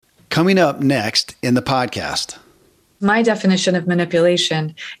Coming up next in the podcast. My definition of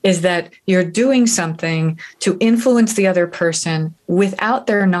manipulation is that you're doing something to influence the other person without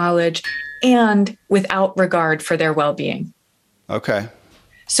their knowledge and without regard for their well-being. Okay.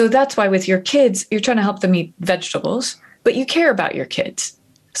 So that's why with your kids, you're trying to help them eat vegetables, but you care about your kids.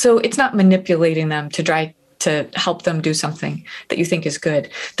 So it's not manipulating them to try to help them do something that you think is good.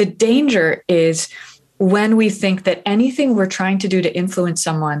 The danger is when we think that anything we're trying to do to influence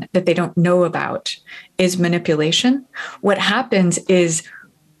someone that they don't know about is manipulation. What happens is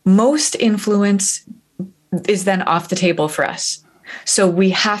most influence is then off the table for us. So we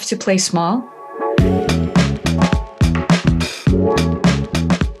have to play small.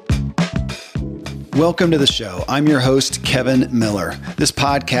 Welcome to the show. I'm your host, Kevin Miller. This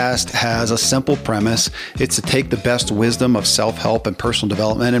podcast has a simple premise. It's to take the best wisdom of self-help and personal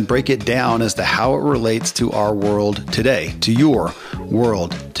development and break it down as to how it relates to our world today, to your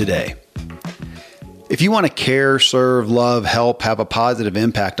world today. If you want to care, serve, love, help, have a positive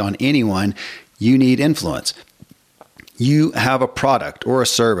impact on anyone, you need influence. You have a product or a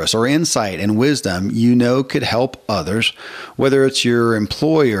service or insight and wisdom you know could help others, whether it's your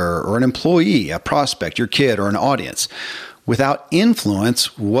employer or an employee, a prospect, your kid, or an audience. Without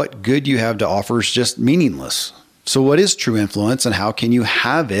influence, what good you have to offer is just meaningless. So what is true influence and how can you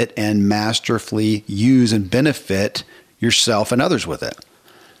have it and masterfully use and benefit yourself and others with it?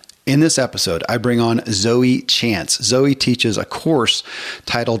 In this episode, I bring on Zoe Chance. Zoe teaches a course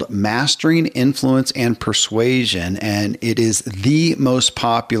titled Mastering Influence and Persuasion, and it is the most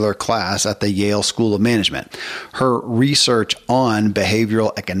popular class at the Yale School of Management. Her research on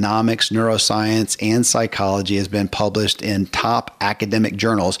behavioral economics, neuroscience, and psychology has been published in top academic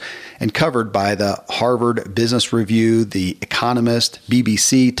journals and covered by the Harvard Business Review, The Economist,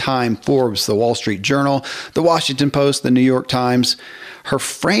 BBC, Time, Forbes, The Wall Street Journal, The Washington Post, The New York Times. Her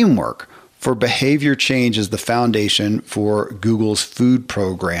framework for behavior change is the foundation for Google's food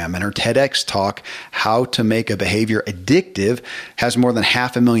program, and her TEDx talk, How to Make a Behavior Addictive, has more than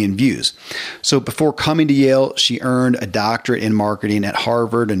 500,000 views. So before coming to Yale, she earned a doctorate in marketing at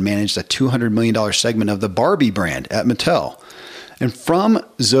Harvard and managed a $200 million segment of the Barbie brand at Mattel. And from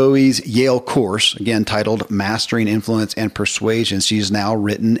Zoe's Yale course, again titled Mastering Influence and Persuasion, she's now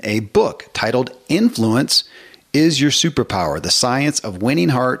written a book titled Influence is Your Superpower, the science of winning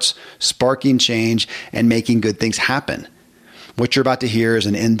hearts, sparking change, and making good things happen. What you're about to hear is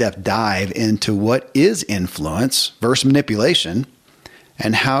an in-depth dive into what is influence versus manipulation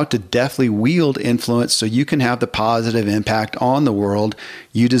and how to deftly wield influence so you can have the positive impact on the world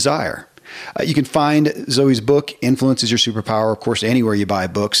you desire. You can find Zoe's book, Influence is Your Superpower, of course, anywhere you buy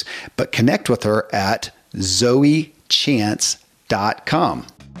books, but connect with her at zoechance.com.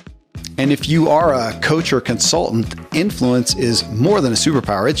 And if you are a coach or consultant, influence is more than a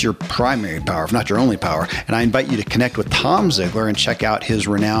superpower. It's your primary power, if not your only power. And I invite you to connect with Tom Ziglar and check out his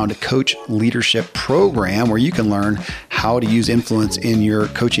renowned coach leadership program where you can learn how to use influence in your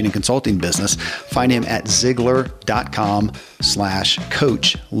coaching and consulting business. Find him at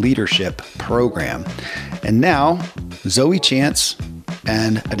Ziglar.com/coach leadership program. And now, Zoe Chance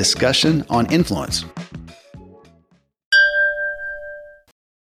and a discussion on influence.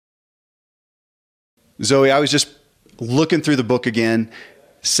 Zoe, I was just looking through the book again,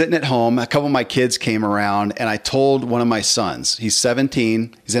 sitting at home. A couple of my kids came around and I told one of my sons, he's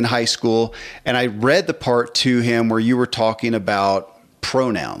 17, he's in high school, and I read the part to him where you were talking about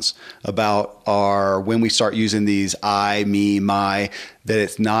pronouns, about when we start using these I, me, my, that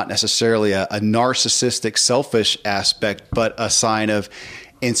it's not necessarily a narcissistic, selfish aspect, but a sign of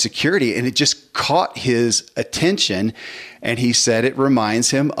insecurity. And it just caught his attention. And he said it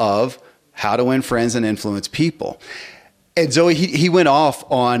reminds him of how to win friends and influence people. And Zoe, he went off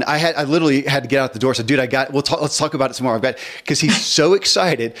on, I literally had to get out the door. So dude, let's talk about it tomorrow. Because he's so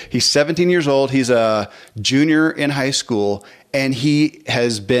excited. He's 17 years old. He's a junior in high school and he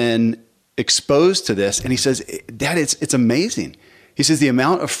has been exposed to this. And he says, Dad, it's amazing. He says the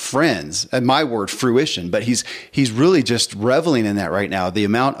amount of friends, and my word, fruition, but he's really just reveling in that right now. The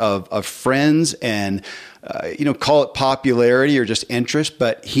amount of friends and call it popularity or just interest,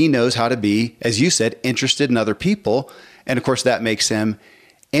 but he knows how to be, as you said, interested in other people. And of course, that makes him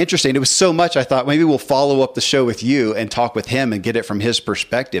interesting. It was so much, I thought maybe we'll follow up the show with you and talk with him and get it from his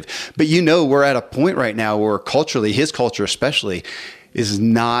perspective. But we're at a point right now where culturally, his culture especially, is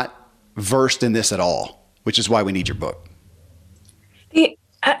not versed in this at all, which is why we need your book.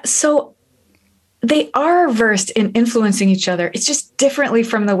 So they are versed in influencing each other. It's just differently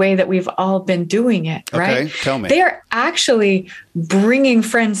from the way that we've all been doing it, right? Okay, tell me. They are actually bringing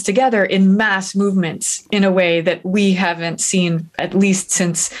friends together in mass movements in a way that we haven't seen, at least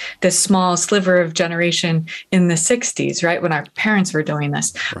since this small sliver of generation in the 60s, right? When our parents were doing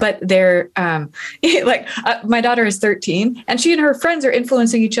this. Right. But they're my daughter is 13 and she and her friends are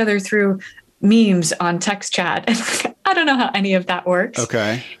influencing each other through memes on text chat. And I don't know how any of that works.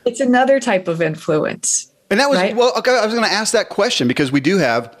 Okay. It's another type of influence. And that was, right? Well, okay, I was going to ask that question because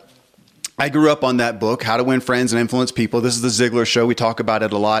I grew up on that book, How to Win Friends and Influence People. This is the Ziglar Show. We talk about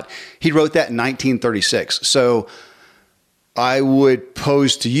it a lot. He wrote that in 1936. So I would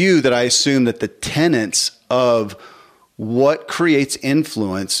pose to you that I assume that the tenets of what creates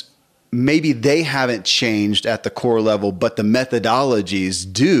influence, maybe they haven't changed at the core level, but the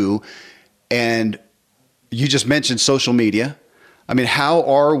methodologies do. And you just mentioned social media. I mean, how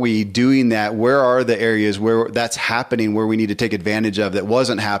are we doing that? Where are the areas where that's happening, where we need to take advantage of that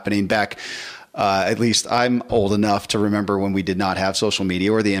wasn't happening back? At least I'm old enough to remember when we did not have social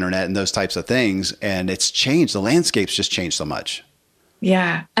media or the internet and those types of things. And it's changed. The landscape's just changed so much.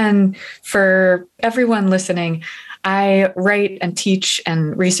 Yeah. And for everyone listening, I write and teach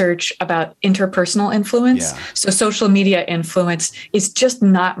and research about interpersonal influence. Yeah. So social media influence is just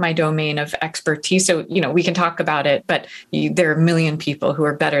not my domain of expertise. So, we can talk about it, but there are a million people who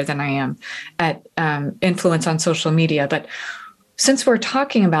are better than I am at influence on social media. But since we're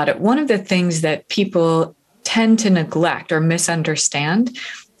talking about it, one of the things that people tend to neglect or misunderstand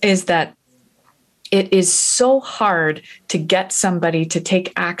is that it is so hard to get somebody to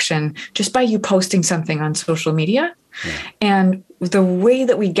take action just by you posting something on social media. Yeah. And the way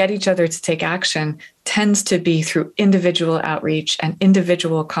that we get each other to take action tends to be through individual outreach and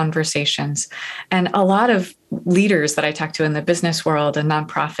individual conversations. And a lot of leaders that I talk to in the business world and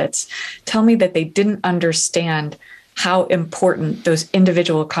nonprofits tell me that they didn't understand how important those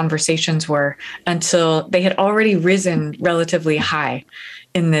individual conversations were until they had already risen relatively high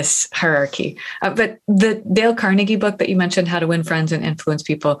in this hierarchy. But the Dale Carnegie book that you mentioned, How to Win Friends and Influence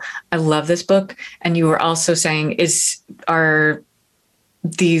People, I love this book. And you were also saying, are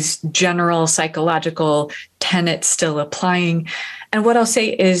these general psychological tenets still applying? And what I'll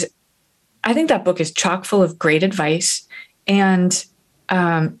say is, I think that book is chock full of great advice, and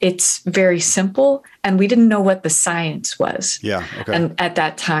it's very simple, and we didn't know what the science was. Yeah. Okay. And at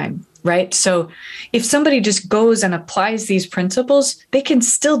that time. Right. So if somebody just goes and applies these principles, they can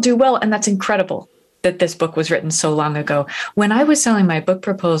still do well. And that's incredible that this book was written so long ago. When I was selling my book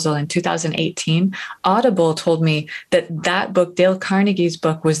proposal in 2018, Audible told me that book, Dale Carnegie's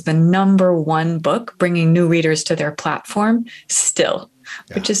book, was the #1 book bringing new readers to their platform still.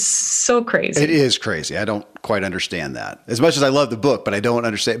 Yeah. Which is so crazy. It is crazy. I don't quite understand that. As much as I love the book, but I don't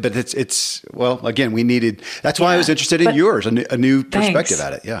understand. But it's well, again, that's why I was interested in yours, a new perspective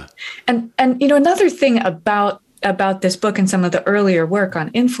at it. Yeah. And another thing about this book and some of the earlier work on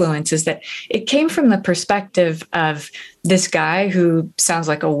influence is that it came from the perspective of this guy who sounds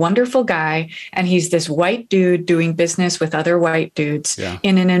like a wonderful guy, and he's this white dude doing business with other white dudes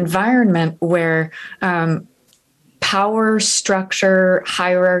in an environment where power structure,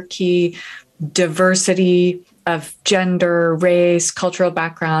 hierarchy, diversity of gender, race, cultural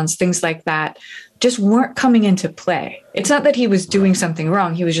backgrounds, things like that, just weren't coming into play. It's not that he was doing something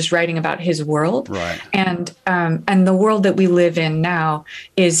wrong. He was just writing about his world. Right. And the world that we live in now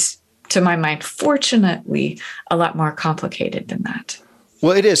is, to my mind, fortunately, a lot more complicated than that.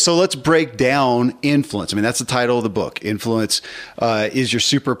 Well, it is. So let's break down influence. I mean, that's the title of the book. Influence is your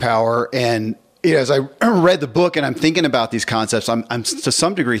superpower. And as I read the book and I'm thinking about these concepts, I'm to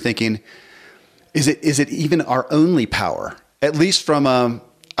some degree thinking, is it even our only power? At least from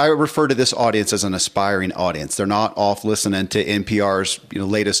I refer to this audience as an aspiring audience. They're not off listening to NPR's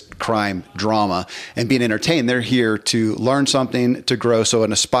latest crime drama and being entertained. They're here to learn something, to grow. So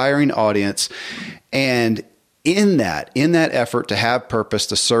an aspiring audience, and in that effort to have purpose,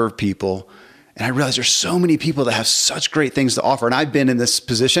 to serve people. And I realize there's so many people that have such great things to offer. And I've been in this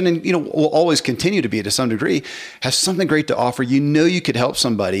position and, will always continue to be to some degree, have something great to offer. You could help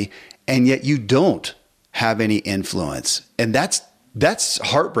somebody, and yet you don't have any influence. And that's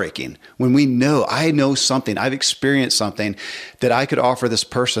heartbreaking when I know something, I've experienced something that I could offer this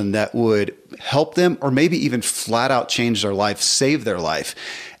person that would help them, or maybe even flat out change their life, save their life.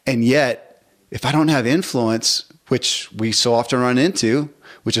 And yet, if I don't have influence, which we so often run into,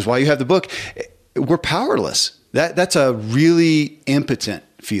 which is why you have the book, we're powerless. That's a really impotent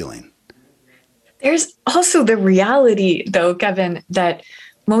feeling. There's also the reality, though, Kevin, that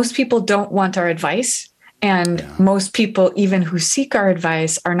most people don't want our advice. And most people, even who seek our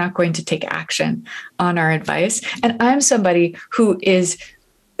advice, are not going to take action on our advice. And I'm somebody who is,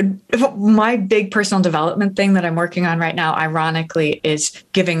 my big personal development thing that I'm working on right now, ironically, is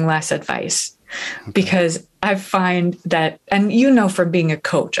giving less advice. Because I find that, and from being a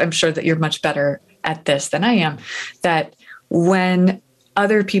coach, I'm sure that you're much better at this than I am, that when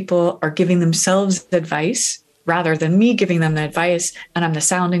other people are giving themselves advice rather than me giving them the advice, and I'm the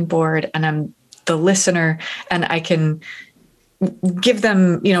sounding board and I'm the listener, and I can give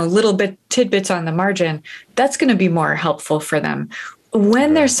them, little tidbits on the margin, that's going to be more helpful for them.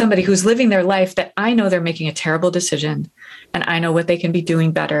 When there's somebody who's living their life that I know they're making a terrible decision and I know what they can be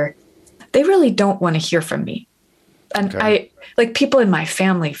doing better, they really don't want to hear from me. And I, like people in my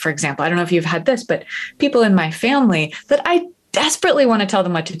family, for example, I don't know if you've had this, but people in my family that I desperately want to tell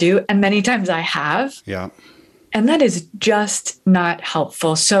them what to do. And many times I have. Yeah. And that is just not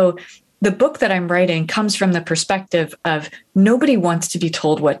helpful. So the book that I'm writing comes from the perspective of nobody wants to be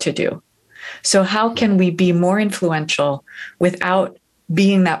told what to do. So how can we be more influential without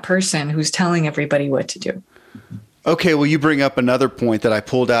being that person who's telling everybody what to do? Okay, well, you bring up another point that I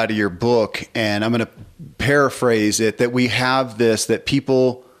pulled out of your book, and I'm going to paraphrase it, that we have this, that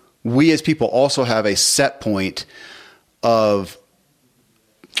we as people also have a set point of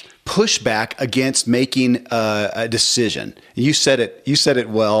pushback against making a decision. You said it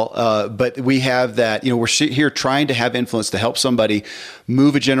well, but we have that, we're here trying to have influence to help somebody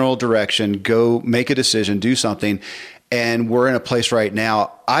move a general direction, go make a decision, do something. And we're in a place right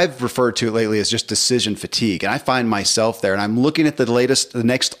now, I've referred to it lately as just decision fatigue. And I find myself there, and I'm looking at the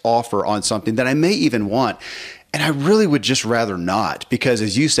next offer on something that I may even want. And I really would just rather not, because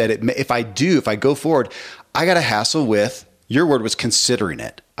as you said, if I go forward, I got to hassle with, your word was considering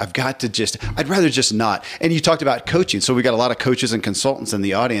it. I'd rather just not. And you talked about coaching. So we got a lot of coaches and consultants in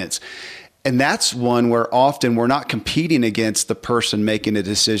the audience. And that's one where often we're not competing against the person making a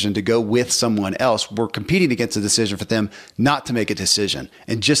decision to go with someone else. We're competing against a decision for them not to make a decision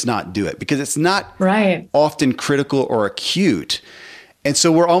and just not do it, because it's not often critical or acute. And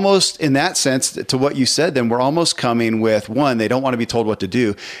so we're almost, in that sense, to what you said, then we're almost coming with, one, they don't want to be told what to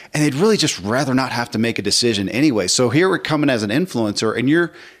do, and they'd really just rather not have to make a decision anyway. So here we're coming as an influencer, and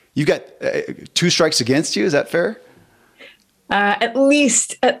you've got 2 strikes against you. Is that fair? At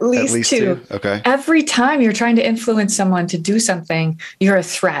least two. Okay. Every time you're trying to influence someone to do something, you're a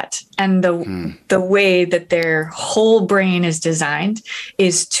threat. And the way that their whole brain is designed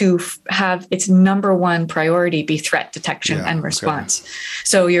is to have its number one priority be threat detection and response. Okay.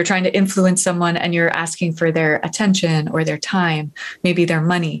 So you're trying to influence someone and you're asking for their attention or their time, maybe their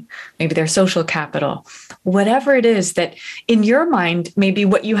money, maybe their social capital, whatever it is that in your mind, maybe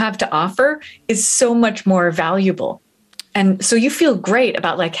what you have to offer is so much more valuable. And so you feel great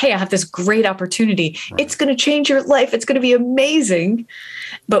about like, hey, I have this great opportunity. Right. It's going to change your life. It's going to be amazing.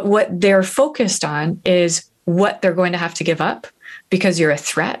 But what they're focused on is what they're going to have to give up because you're a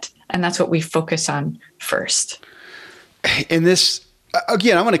threat. And that's what we focus on first. In this,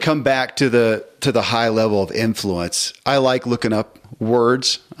 again, I'm going to come back to the high level of influence. I like looking up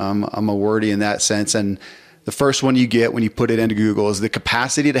words. I'm a wordy in that sense. And the first one you get when you put it into Google is the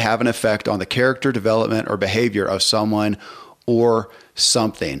capacity to have an effect on the character, development, or behavior of someone or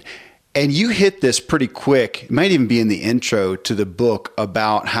something. And you hit this pretty quick. It might even be in the intro to the book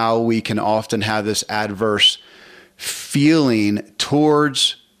about how we can often have this adverse feeling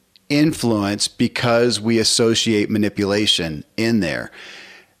towards influence because we associate manipulation in there.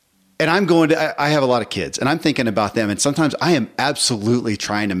 And I have a lot of kids and I'm thinking about them. And sometimes I am absolutely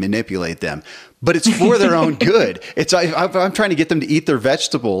trying to manipulate them, but it's for their own good. I'm trying to get them to eat their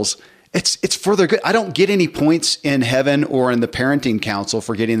vegetables. It's for their good. I don't get any points in heaven or in the parenting council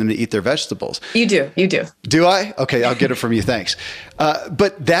for getting them to eat their vegetables. You do. Do I? Okay. I'll get it from you. Thanks.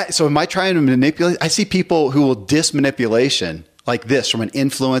 So am I trying to manipulate? I see people who will diss manipulation like this from an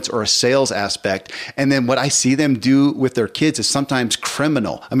influence or a sales aspect. And then what I see them do with their kids is sometimes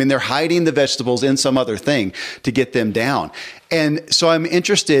criminal. I mean, they're hiding the vegetables in some other thing to get them down. And so I'm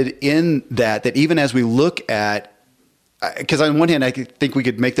interested in that even as we look at, because on one hand, I think we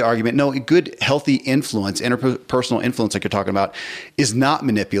could make the argument, no, good, healthy influence, interpersonal influence like you're talking about is not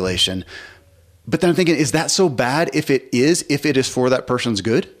manipulation. But then I'm thinking, is that so bad if it is for that person's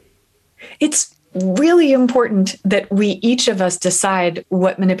good? It's really important that we, each of us, decide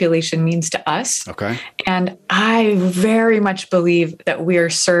what manipulation means to us. Okay. And I very much believe that we are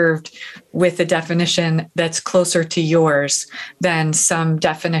served with a definition that's closer to yours than some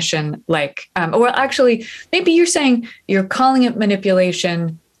definition like, well, actually, maybe you're saying you're calling it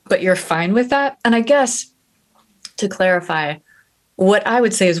manipulation, but you're fine with that. And I guess to clarify, what I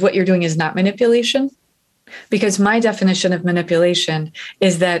would say is what you're doing is not manipulation. Because my definition of manipulation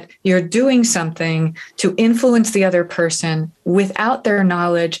is that you're doing something to influence the other person without their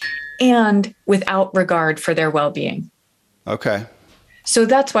knowledge and without regard for their well-being. Okay. So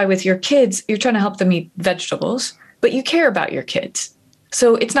that's why with your kids, you're trying to help them eat vegetables, but you care about your kids.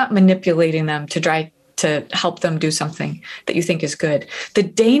 So it's not manipulating them to try to help them do something that you think is good. The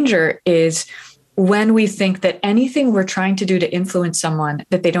danger is when we think that anything we're trying to do to influence someone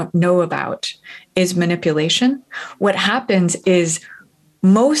that they don't know about is manipulation. What happens is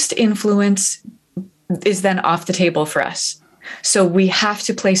most influence is then off the table for us. So we have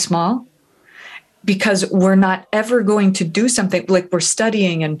to play small because we're not ever going to do something like we're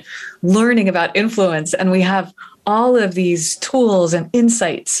studying and learning about influence. And we have all of these tools and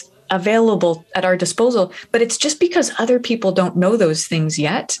insights available at our disposal, but it's just because other people don't know those things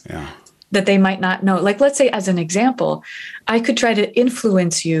yet. Yeah. That they might not know. Like, let's say, as an example, I could try to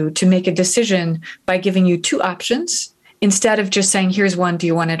influence you to make a decision by giving you two options instead of just saying, here's one, do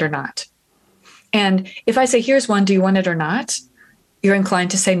you want it or not? And if I say, here's one, do you want it or not? You're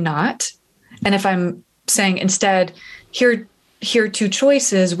inclined to say not. And if I'm saying instead, here are two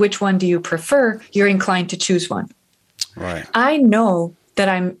choices, which one do you prefer? You're inclined to choose one. Right. I know that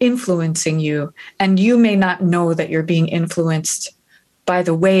I'm influencing you, and you may not know that you're being influenced by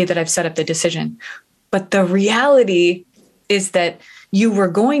the way that I've set up the decision. But the reality is that you were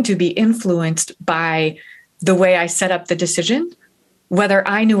going to be influenced by the way I set up the decision, whether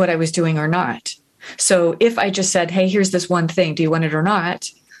I knew what I was doing or not. So if I just said, hey, here's this one thing, do you want it or not?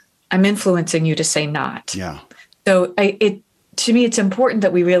 I'm influencing you to say not. Yeah. So to me, it's important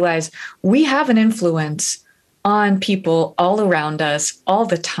that we realize we have an influence on people all around us all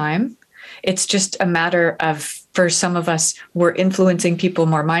the time. It's just a matter of, for some of us, we're influencing people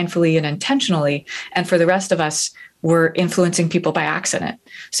more mindfully and intentionally. And for the rest of us, we're influencing people by accident.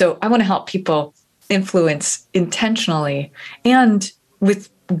 So I want to help people influence intentionally and with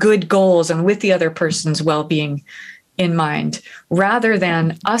good goals and with the other person's well-being in mind, rather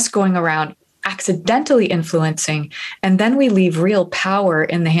than us going around accidentally influencing. And then we leave real power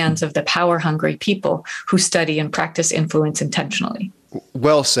in the hands of the power-hungry people who study and practice influence intentionally.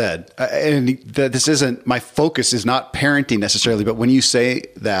 Well said. And this isn't, my focus is not parenting necessarily, but when you say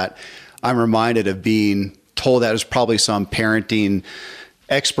that, I'm reminded of being told that it was probably some parenting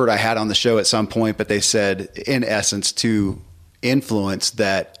expert I had on the show at some point, but they said, in essence, to influence,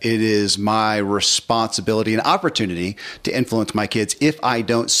 that it is my responsibility and opportunity to influence my kids. If I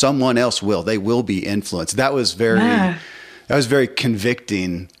don't, someone else will. They will be influenced. That was very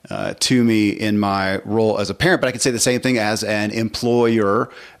convicting to me in my role as a parent, but I could say the same thing as an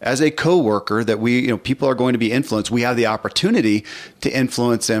employer, as a coworker, that people are going to be influenced. We have the opportunity to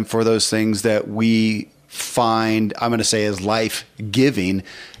influence them for those things that we find, I'm going to say, as life-giving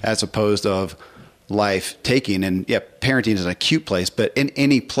as opposed of life-taking. And yeah, parenting is an acute place, but in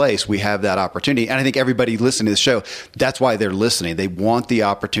any place we have that opportunity. And I think everybody listening to the show, that's why they're listening. They want the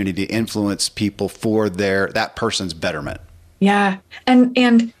opportunity to influence people for that person's betterment. Yeah. And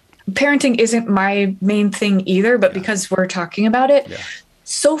parenting isn't my main thing either, but because we're talking about it,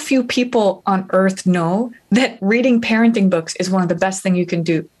 so few people on earth know that reading parenting books is one of the best things you can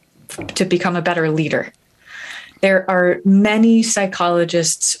do to become a better leader. There are many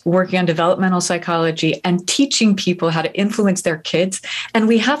psychologists working on developmental psychology and teaching people how to influence their kids. And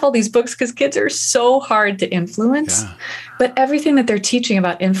we have all these books because kids are so hard to influence. Yeah. But everything that they're teaching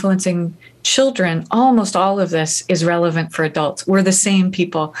about influencing children, almost all of this is relevant for adults. We're the same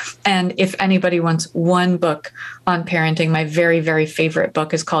people. And if anybody wants one book on parenting, my very, very favorite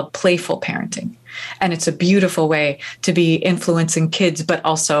book is called Playful Parenting. And it's a beautiful way to be influencing kids, but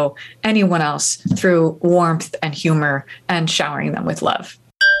also anyone else through warmth and humor and showering them with love.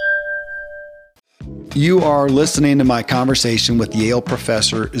 You are listening to my conversation with Yale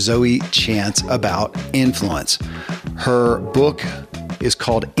professor Zoe Chance about influence. Her book is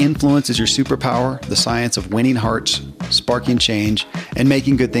called Influence is Your Superpower: The Science of Winning Hearts, Sparking Change, and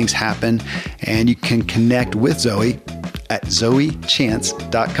Making Good Things Happen. And you can connect with Zoe at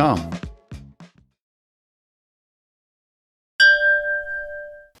zoechance.com.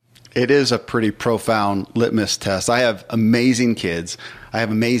 It is a pretty profound litmus test. I have amazing kids. I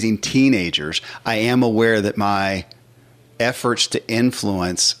have amazing teenagers. I am aware that my efforts to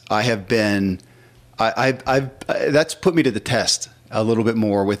influence, that's put me to the test a little bit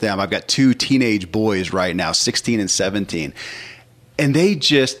more with them. I've got two teenage boys right now, 16 and 17. And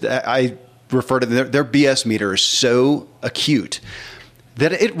I refer to them, their BS meter is so acute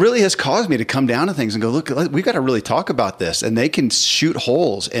that it really has caused me to come down to things and go, look, we've got to really talk about this. And they can shoot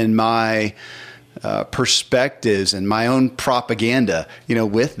holes in my perspectives and my own propaganda,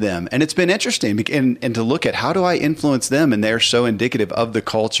 with them. And it's been interesting and to look at how do I influence them? And they're so indicative of the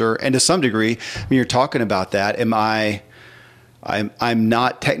culture. And to some degree, when you're talking about that, I'm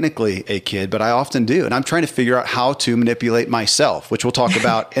not technically a kid, but I often do. And I'm trying to figure out how to manipulate myself, which we'll talk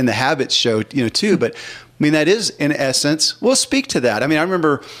about in the habits show, too. But that is in essence, we'll speak to that. I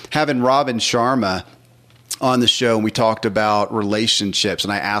remember having Robin Sharma on the show, and we talked about relationships,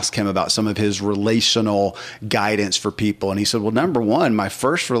 and I asked him about some of his relational guidance for people. And he said, well, number one, my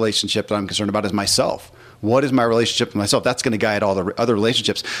first relationship that I'm concerned about is myself. What is my relationship with myself? That's going to guide all the other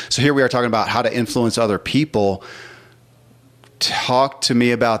relationships. So here we are talking about how to influence other people. Talk to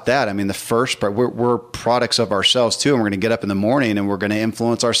me about that. The first part, we're products of ourselves too, and we're going to get up in the morning and we're going to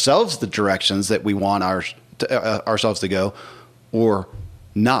influence ourselves the directions that we want ourselves to go, or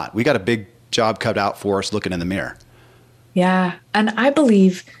not. We got a big job cut out for us looking in the mirror. Yeah. And I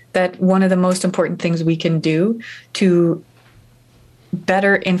believe that one of the most important things we can do to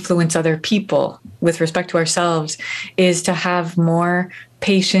better influence other people with respect to ourselves is to have more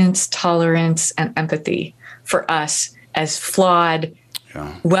patience, tolerance, and empathy for us as flawed,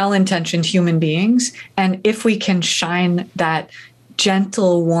 well-intentioned human beings. And if we can shine that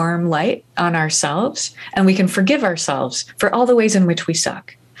gentle, warm light on ourselves, and we can forgive ourselves for all the ways in which we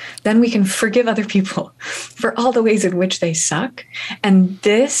suck, then we can forgive other people for all the ways in which they suck. And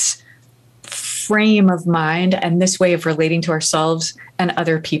this frame of mind and this way of relating to ourselves and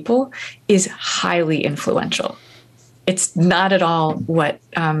other people is highly influential. It's not at all what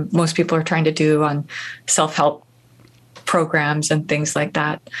most people are trying to do on self-help programs and things like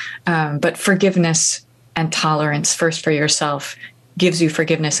that. But forgiveness and tolerance first for yourself gives you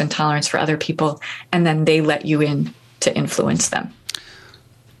forgiveness and tolerance for other people, and then they let you in to influence them.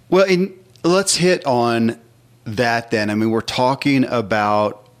 Well, let's hit on that then. We're talking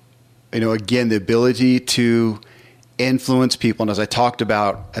about, again, the ability to influence people. And as I talked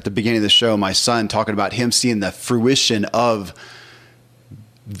about at the beginning of the show, my son talking about him seeing the fruition of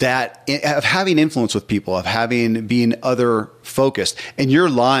that, of having influence with people, of being other focused. And your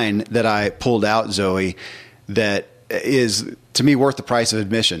line that I pulled out, Zoe, that is to me worth the price of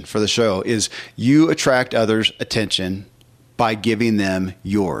admission for the show is you attract others' attention by giving them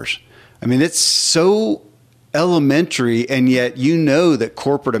yours. It's so elementary, and yet that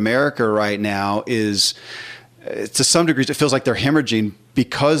corporate America right now is, to some degree, it feels like they're hemorrhaging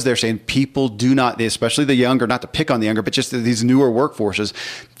because they're saying people do not, especially the younger, not to pick on the younger, but just these newer workforces,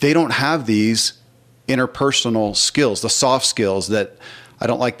 they don't have these interpersonal skills, the soft skills that, I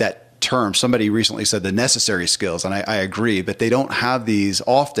don't like that term. Somebody recently said the necessary skills, and I agree, but they don't have these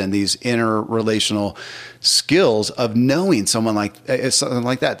interrelational skills of knowing something like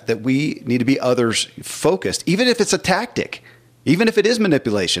that we need to be others focused, even if it's a tactic, even if it is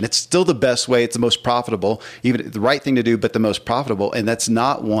manipulation. It's still the best way. It's the most profitable, even the right thing to do, but the most profitable. And that's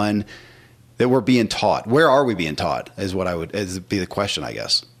not one that we're being taught. Where are we being taught is be the question, I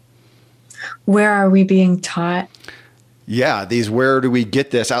guess. Where are we being taught? Yeah, where do we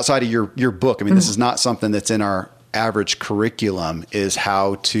get this outside of your book? This is not something that's in our average curriculum, is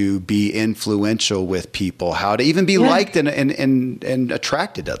how to be influential with people, how to even be liked and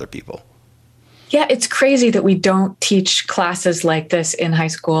attracted to other people. Yeah, it's crazy that we don't teach classes like this in high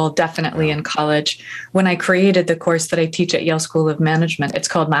school, definitely in college. When I created the course that I teach at Yale School of Management, it's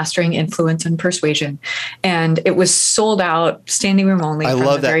called Mastering Influence and Persuasion. And it was sold out, standing room only from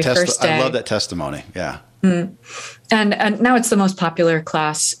the very first day. I love that testimony. Yeah. Mm. And now it's the most popular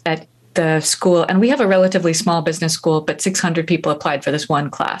class at the school. And we have a relatively small business school, but 600 people applied for this one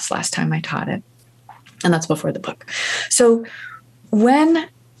class last time I taught it. And that's before the book. So when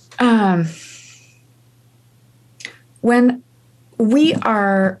we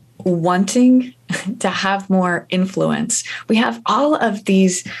are wanting to have more influence, we have all of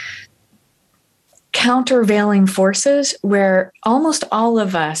these countervailing forces where almost all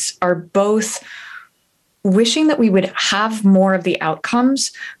of us are both wishing that we would have more of the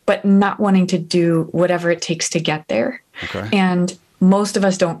outcomes, but not wanting to do whatever it takes to get there. Okay. And most of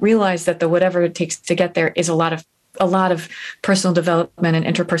us don't realize that the whatever it takes to get there is a lot of personal development and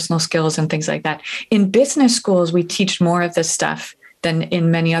interpersonal skills and things like that. In business schools, we teach more of this stuff than in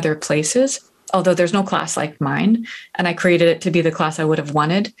many other places, although there's no class like mine. And I created it to be the class I would have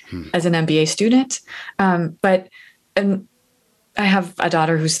wanted as an MBA student. But I have a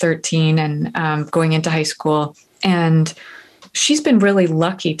daughter who's 13 and going into high school, and she's been really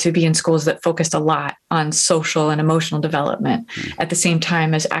lucky to be in schools that focused a lot on social and emotional development at the same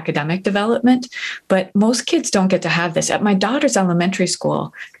time as academic development. But most kids don't get to have this. At my daughter's elementary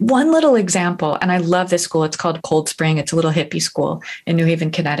school, one little example, and I love this school, it's called Cold Spring. It's a little hippie school in New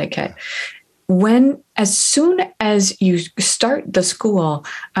Haven, Connecticut. as soon as you start the school,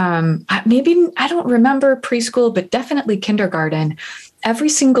 maybe, I don't remember preschool, but definitely kindergarten, every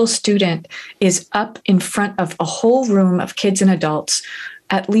single student is up in front of a whole room of kids and adults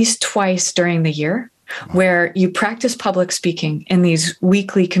at least twice during the year, where you practice public speaking in these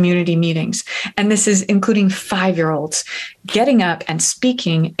weekly community meetings. And this is including 5-year-olds getting up and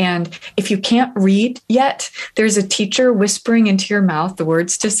speaking. And if you can't read yet, there's a teacher whispering into your mouth the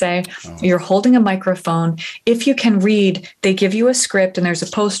words to say. You're holding a microphone. If you can read, they give you a script, and there's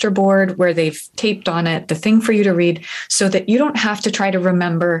a poster board where they've taped on it the thing for you to read, so that you don't have to try to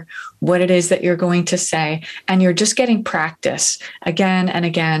remember what it is that you're going to say. And you're just getting practice again and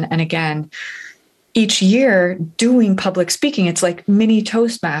again and again. Each year doing public speaking. It's like mini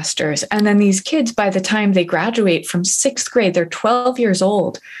Toastmasters. And then these kids, by the time they graduate from 6th grade, they're 12 years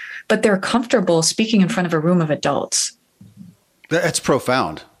old, but they're comfortable speaking in front of a room of adults. That's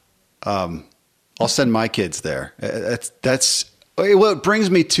profound. I'll send my kids there. That's well, it brings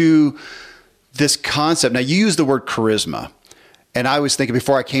me to this concept. Now, you use the word charisma. And I was thinking,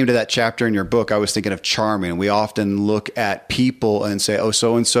 before I came to that chapter in your book, I was thinking of charming. We often look at people and say, oh,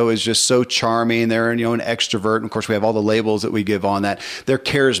 so-and-so is just so charming. They're, an extrovert. And of course, we have all the labels that we give on that. They're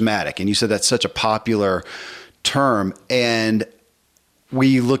charismatic. And you said that's such a popular term. And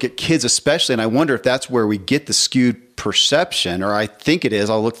we look at kids especially, and I wonder if that's where we get the skewed perception, or I think it is.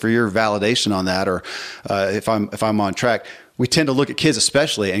 I'll look for your validation on that, or if I'm on track. We tend to look at kids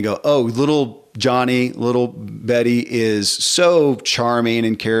especially and go, oh, little Johnny, little Betty is so charming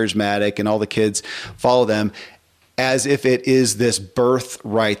and charismatic, and all the kids follow them, as if it is this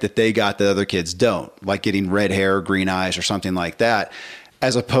birthright that they got that other kids don't, like getting red hair or green eyes or something like that,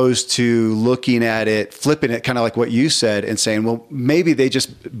 as opposed to looking at it, flipping it, kind of like what you said, and saying, well, maybe they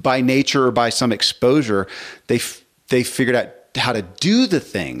just, by nature or by some exposure, they figured out how to do the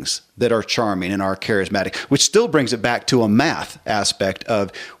things that are charming and are charismatic, which still brings it back to a math aspect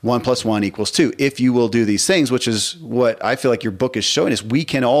of 1 + 1 = 2. If you will do these things, which is what I feel like your book is showing us, we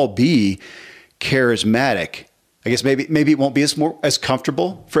can all be charismatic. I guess maybe it won't be as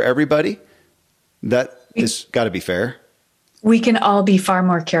comfortable for everybody. That has got to be fair. We can all be far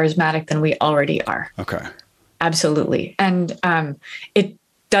more charismatic than we already are. Okay. Absolutely. And it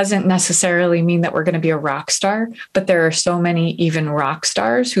doesn't necessarily mean that we're going to be a rock star, but there are so many even rock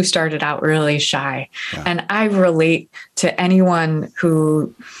stars who started out really shy. Yeah. And I relate to anyone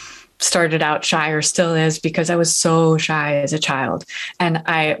who started out shy or still is, because I was so shy as a child. And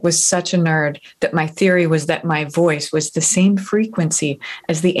I was such a nerd that my theory was that my voice was the same frequency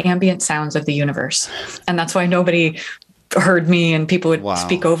as the ambient sounds of the universe. And that's why nobody heard me, and people would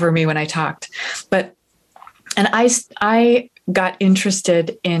speak over me when I talked. And I got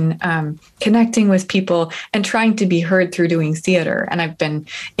interested in connecting with people and trying to be heard through doing theater. And I've been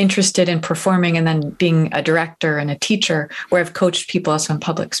interested in performing, and then being a director and a teacher, where I've coached people also in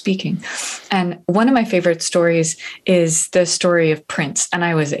public speaking. And one of my favorite stories is the story of Prince. And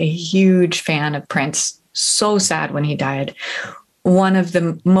I was a huge fan of Prince. So sad when he died. One of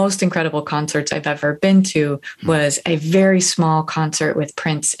the most incredible concerts I've ever been to was a very small concert with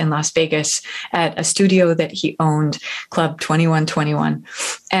Prince in Las Vegas at a studio that he owned, Club 2121.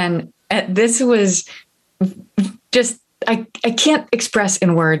 And this was just, I can't express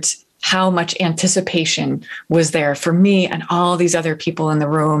in words how much anticipation was there for me and all these other people in the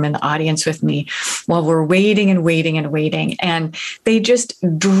room and the audience with me while we're waiting and waiting and waiting. And they just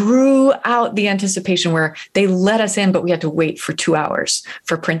drew out the anticipation, where they let us in, but we had to wait for 2 hours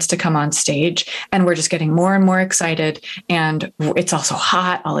for Prince to come on stage. And we're just getting more and more excited. And it's also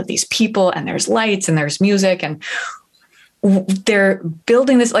hot, all of these people, and there's lights and there's music, and they're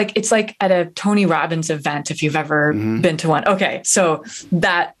building this, like, it's like at a Tony Robbins event, if you've ever been to one. Okay. So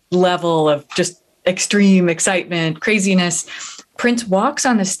that level of just extreme excitement, craziness. Prince walks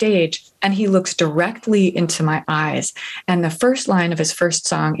on the stage and he looks directly into my eyes. And the first line of his first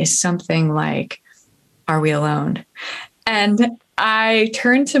song is something like, "Are we alone?" And I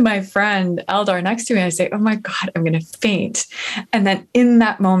turn to my friend Eldar next to me and I say, "Oh my God, I'm going to faint." And then in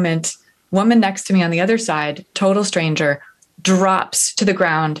that moment, woman next to me on the other side, total stranger, drops to the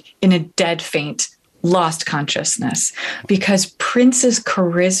ground in a dead faint, lost consciousness, because Prince's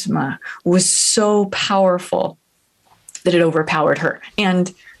charisma was so powerful that it overpowered her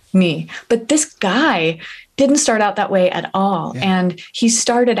and me. But this guy didn't start out that way at all. Yeah. And he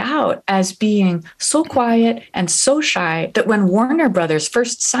started out as being so quiet and so shy that when Warner Brothers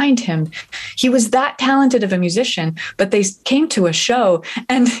first signed him, he was that talented of a musician, but they came to a show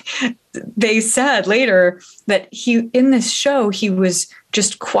and they said later that in this show, he was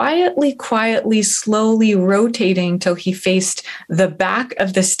just quietly, slowly rotating till he faced the back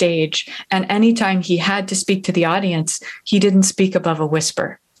of the stage. And anytime he had to speak to the audience, he didn't speak above a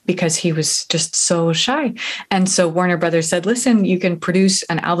whisper, because he was just so shy. And so Warner Brothers said, listen, you can produce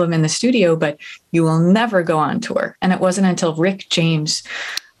an album in the studio, but you will never go on tour. And it wasn't until Rick James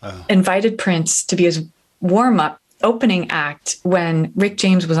invited Prince to be his warm-up opening act when Rick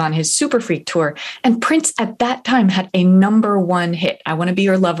James was on his Super Freak tour. And Prince at that time had a #1 hit, I Want to Be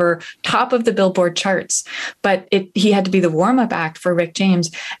Your Lover, top of the Billboard charts. But he had to be the warm-up act for Rick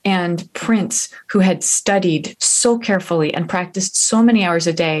James. And Prince, who had studied so carefully and practiced so many hours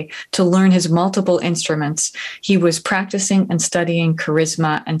a day to learn his multiple instruments, he was practicing and studying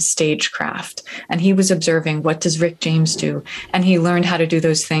charisma and stagecraft. And he was observing, what does Rick James do? And he learned how to do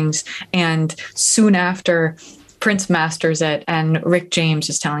those things. And soon after, Prince masters it, and Rick James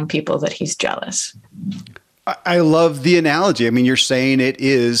is telling people that he's jealous. I love the analogy. I mean, you're saying it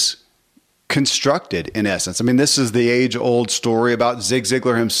is constructed in essence. I mean, this is the age-old story about Zig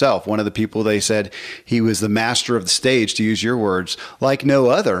Ziglar himself. One of the people, they said he was the master of the stage, to use your words, like no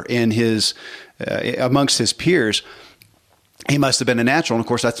other in his amongst his peers. He must have been a natural. And of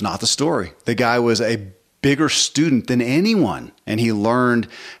course, that's not the story. The guy was a bigger student than anyone, and he learned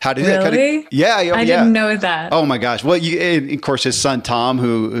how to do that. Really? Yeah. I didn't know that. Oh my gosh. Well, and of course, his son, Tom,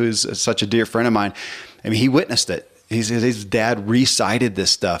 who's such a dear friend of mine, I mean, he witnessed it. His dad recited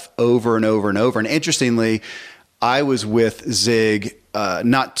this stuff over and over and over. And interestingly, I was with Zig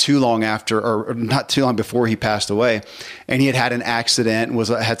not too long before he passed away, and he had an accident,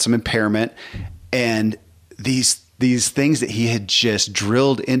 had some impairment, and these things that he had just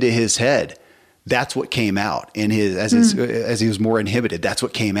drilled into his head, that's what came out in as he was more inhibited. That's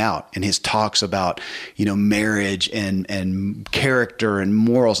what came out in his talks about, marriage and character and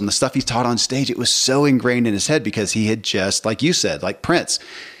morals and the stuff he taught on stage. It was so ingrained in his head because he had just, like you said, like Prince,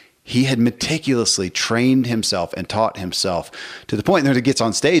 he had meticulously trained himself and taught himself to the point that he gets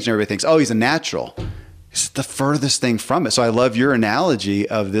on stage and everybody thinks, oh, he's a natural. It's the furthest thing from it. So I love your analogy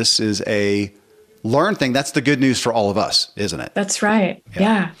of this is a learned thing. That's the good news for all of us, isn't it? That's right.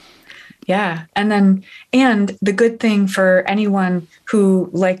 Yeah. And the good thing for anyone who,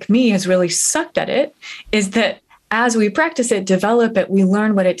 like me, has really sucked at it is that as we practice it, develop it, we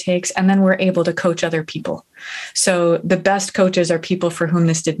learn what it takes, and then we're able to coach other people. So the best coaches are people for whom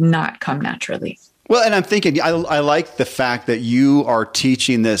this did not come naturally. Well, and I'm thinking, I like the fact that you are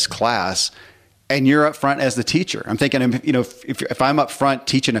teaching this class and you're up front as the teacher. I'm thinking, if I'm up front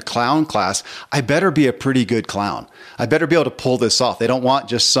teaching a clown class, I better be a pretty good clown. I better be able to pull this off. They don't want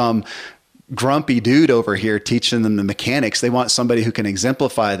just some grumpy dude over here teaching them the mechanics. They want somebody who can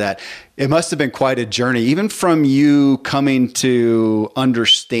exemplify that. It must have been quite a journey, even from you coming to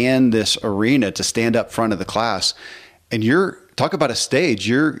understand this arena, to stand up front of the class. And talk about a stage.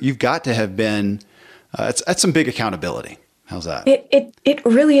 You've got to have been, that's some big accountability. How's that? It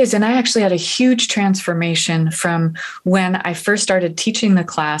really is. And I actually had a huge transformation from when I first started teaching the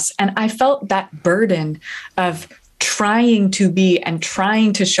class. And I felt that burden of trying to be and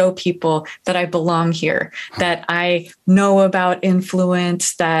trying to show people that I belong here, that I know about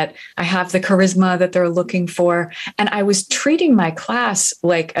influence, that I have the charisma that they're looking for. And I was treating my class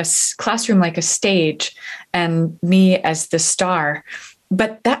like a classroom, like a stage, and me as the star.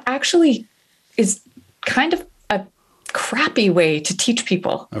 But that actually is kind of a crappy way to teach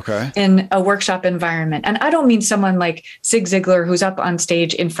people in a workshop environment. And I don't mean someone like Zig Ziglar, who's up on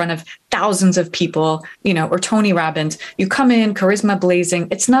stage in front of thousands of people, or Tony Robbins. You come in, charisma blazing.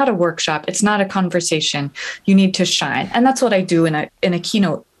 It's not a workshop. It's not a conversation. You need to shine. And that's what I do in a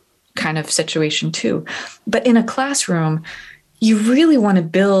keynote kind of situation too. But in a classroom, you really want to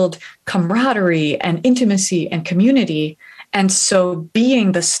build camaraderie and intimacy and community. And so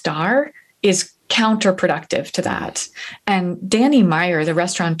being the star is counterproductive to that. And Danny Meyer, the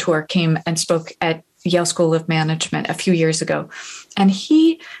restaurateur, came and spoke at Yale School of Management a few years ago. And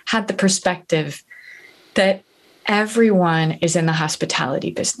he had the perspective that everyone is in the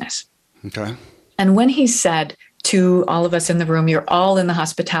hospitality business. Okay. And when he said to all of us in the room, you're all in the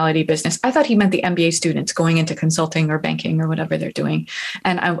hospitality business, I thought he meant the MBA students going into consulting or banking or whatever they're doing.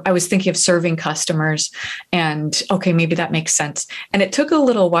 And I was thinking of serving customers and, okay, maybe that makes sense. And it took a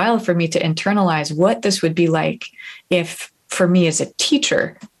little while for me to internalize what this would be like if, for me as a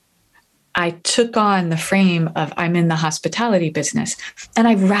teacher, I took on the frame of I'm in the hospitality business, and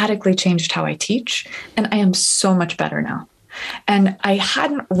I radically changed how I teach, and I am so much better now. And I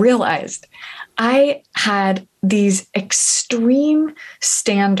hadn't realized I had these extreme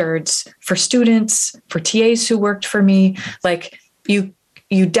standards for students, for TAs who worked for me. Like,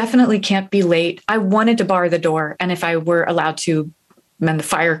 you definitely can't be late. I wanted to bar the door, and if I were allowed to, and the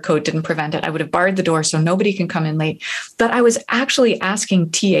fire code didn't prevent it, I would have barred the door so nobody can come in late. But I was actually asking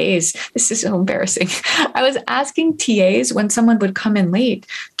TAs, this is so embarrassing. I was asking TAs when someone would come in late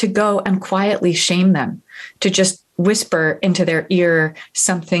to go and quietly shame them, to just whisper into their ear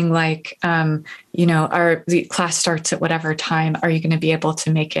something like, the class starts at whatever time. Are you going to be able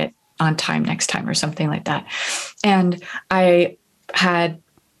to make it on time next time, or something like that? And I had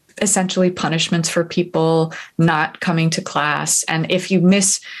essentially punishments for people not coming to class. And if you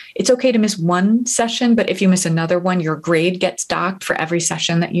miss, it's okay to miss one session, but if you miss another one, your grade gets docked for every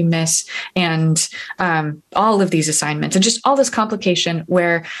session that you miss. And all of these assignments and just all this complication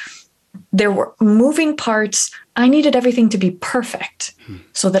where there were moving parts. I needed everything to be perfect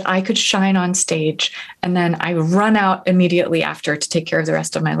so that I could shine on stage. And then I run out immediately after to take care of the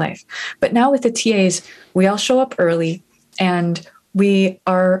rest of my life. But now with the TAs, we all show up early, and we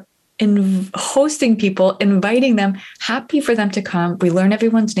are hosting people, inviting them, happy for them to come. We learn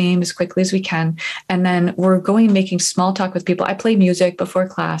everyone's name as quickly as we can. And then we're going and making small talk with people. I play music before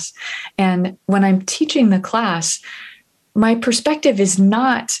class. And when I'm teaching the class, my perspective is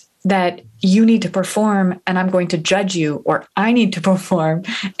not that you need to perform and I'm going to judge you, or I need to perform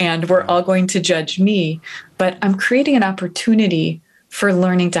and we're all going to judge me. But I'm creating an opportunity for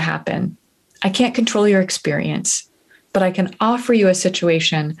learning to happen. I can't control your experience, but I can offer you a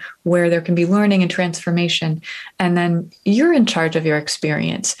situation where there can be learning and transformation. And then you're in charge of your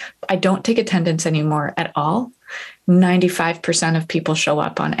experience. I don't take attendance anymore at all. 95% of people show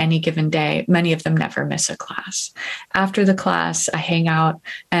up on any given day. Many of them never miss a class. After the class, I hang out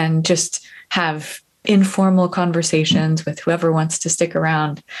and just have informal conversations with whoever wants to stick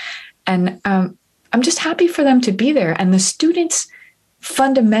around. And I'm just happy for them to be there. And the students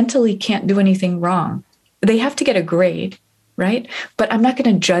fundamentally can't do anything wrong. They have to get a grade, right? But I'm not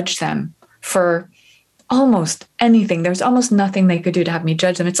going to judge them for almost anything. There's almost nothing they could do to have me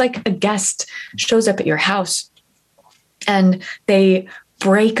judge them. It's like a guest shows up at your house and they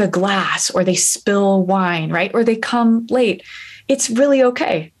break a glass or they spill wine, right? Or they come late. It's really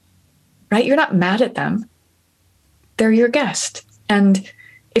okay, right? You're not mad at them. They're your guest. And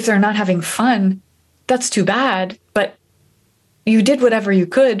if they're not having fun, that's too bad. But you did whatever you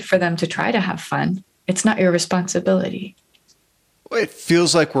could for them to try to have fun. It's not your responsibility. It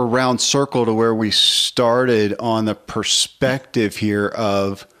feels like we're round circle to where we started on the perspective here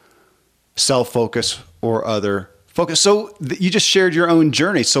of self-focus or other focus. So you just shared your own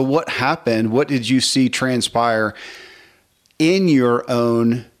journey. So what happened? What did you see transpire in your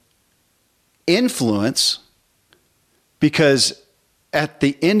own influence? Because at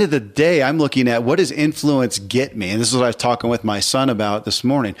the end of the day, I'm looking at what does influence get me? And this is what I was talking with my son about this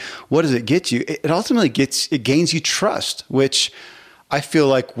morning. What does it get you? It ultimately gains you trust, which I feel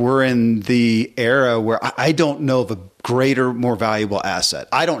like we're in the era where I don't know of a greater, more valuable asset.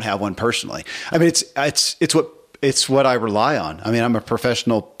 I don't have one personally. I mean, it's what I rely on. I mean, I'm a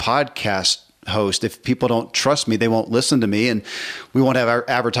professional podcast host. If people don't trust me, they won't listen to me, and we won't have our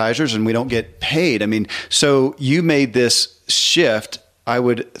advertisers and we don't get paid. I mean, so you made this shift. I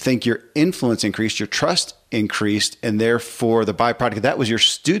would think your influence increased, your trust increased, and therefore the byproduct of that was your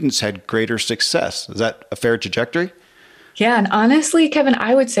students had greater success. Is that a fair trajectory? Yeah. And honestly, Kevin,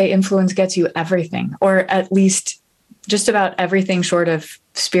 I would say influence gets you everything, or at least just about everything short of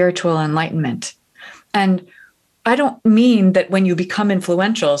spiritual enlightenment. And I don't mean that when you become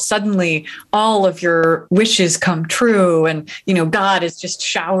influential, suddenly all of your wishes come true and, God is just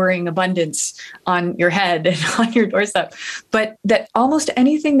showering abundance on your head and on your doorstep. But that almost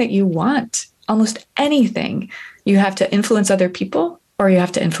anything that you want, almost anything, you have to influence other people or you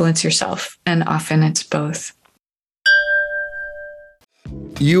have to influence yourself. And often it's both.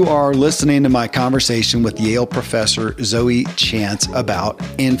 You are listening to my conversation with Yale professor Zoe Chance about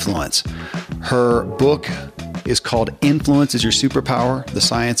influence. Her book is called Influence is Your Superpower, The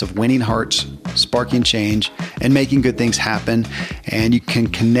Science of Winning Hearts, Sparking Change, and Making Good Things Happen. And you can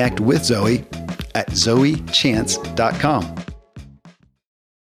connect with Zoe at zoechance.com.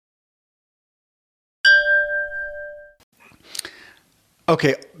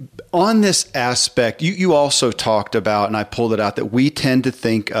 Okay, on this aspect, you also talked about, and I pulled it out, that we tend to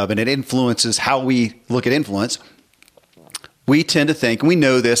think of, and it influences how we look at influence. We tend to think, and we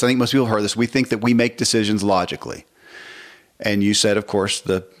know this, I think most people have heard this, we think that we make decisions logically. And you said, of course,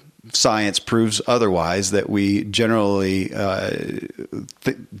 the science proves otherwise, that we generally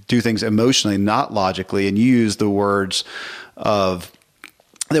do things emotionally, not logically. And you use the words of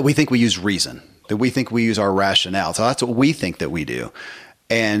that we think we use reason, that we think we use our rationale. So that's what we think that we do.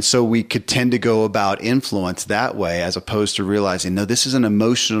 And so we could tend to go about influence that way, as opposed to realizing, no, this is an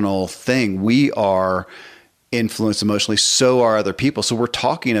emotional thing. We are influenced emotionally, so are other people. So we're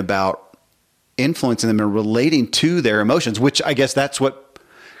talking about influencing them and relating to their emotions, which I guess that's what,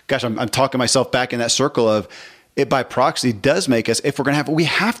 gosh, I'm talking myself back in that circle of it by proxy does make us, if we're going to have, we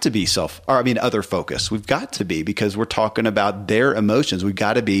have to be other focused. We've got to be, because we're talking about their emotions. We've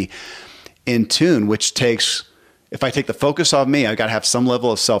got to be in tune, which takes, if I take the focus off me, I've got to have some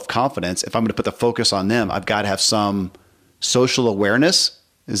level of self-confidence. If I'm going to put the focus on them, I've got to have some social awareness.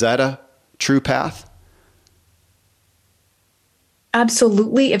 Is that a true path?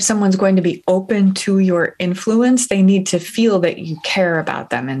 Absolutely. If someone's going to be open to your influence, they need to feel that you care about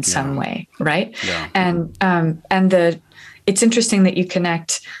them in some way, right? Yeah. And it's interesting that you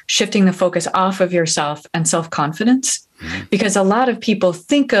connect shifting the focus off of yourself and self-confidence, because a lot of people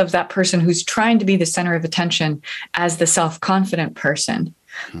think of that person who's trying to be the center of attention as the self-confident person,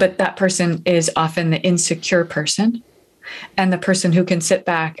 but that person is often the insecure person, and the person who can sit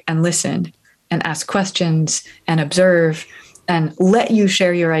back and listen and ask questions and observe and let you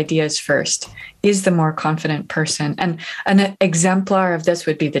share your ideas first is the more confident person. And an exemplar of this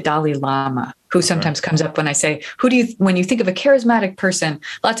would be the Dalai Lama, who sometimes comes up when I say, when you think of a charismatic person,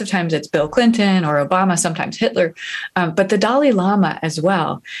 lots of times it's Bill Clinton or Obama, sometimes Hitler, but the Dalai Lama as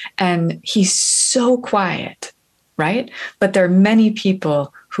well. And he's so quiet, right? But there are many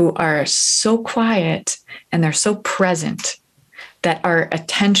people who are so quiet and they're so present that our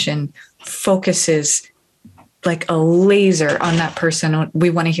attention focuses like a laser on that person.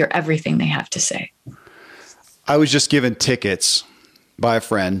 We want to hear everything they have to say. I was just given tickets by a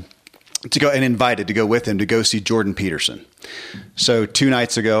friend to go and invited to go with him to go see Jordan Peterson. So 2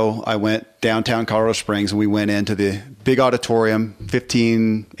 nights ago, I went downtown Colorado Springs and we went into the big auditorium,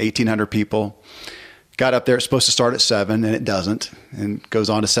 1,800 people. Got up there, it's supposed to start at 7 and it doesn't, and goes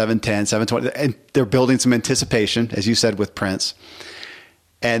on to 7:10, 7:20. And they're building some anticipation, as you said, with Prince.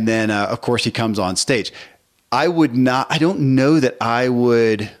 And then, of course, he comes on stage. I don't know that I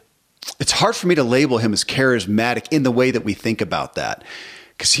would, it's hard for me to label him as charismatic in the way that we think about that,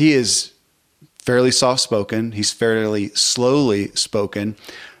 because he is fairly soft-spoken. He's fairly slowly spoken,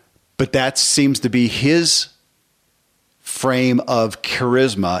 but that seems to be his frame of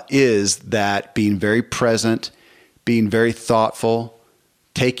charisma, is that being very present, being very thoughtful,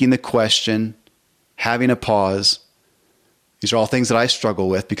 taking the question, having a pause. These are all things that I struggle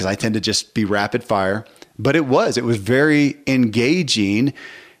with because I tend to just be rapid fire. But it was very engaging.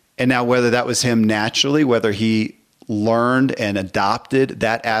 And now whether that was him naturally, whether he learned and adopted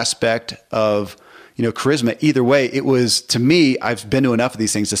that aspect of, charisma, either way, it was, to me, I've been to enough of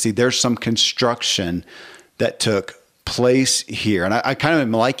these things to see there's some construction that took place here. And I kind of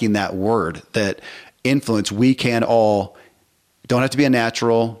am liking that word, that influence, we can all, don't have to be a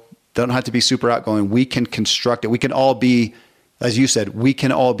natural, don't have to be super outgoing. We can construct it. We can all be, as you said, we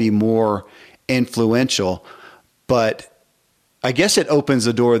can all be more influential. But I guess it opens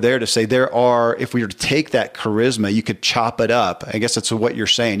the door there to say if we were to take that charisma, you could chop it up. I guess that's what you're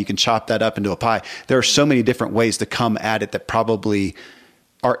saying. You can chop that up into a pie. There are so many different ways to come at it that probably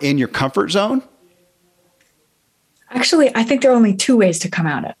are in your comfort zone. Actually, I think there are only 2 ways to come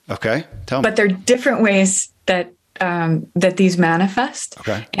at it. Okay, tell me. But there are different ways that these manifest.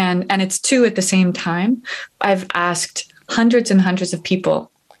 Okay. And it's 2 at the same time. I've asked hundreds and hundreds of people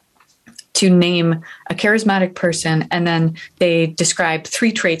to name a charismatic person, and then they describe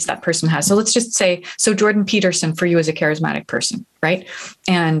 3 traits that person has. So let's just say, Jordan Peterson for you is a charismatic person, right?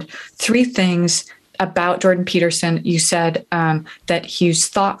 And 3 things about Jordan Peterson. You said that he's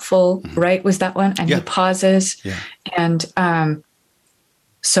thoughtful, right? Was that one? And he pauses. Yeah. And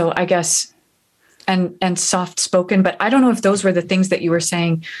so I guess, and soft-spoken, but I don't know if those were the things that you were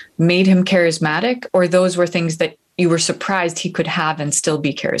saying made him charismatic, or those were things that you were surprised he could have and still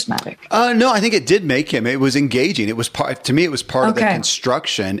be charismatic. No, I think it did make him. It was engaging. It was to me, it was part of the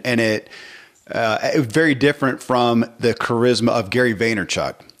construction, and it was very different from the charisma of Gary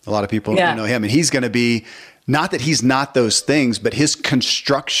Vaynerchuk. A lot of people know him, and he's going to be, not that he's not those things, but his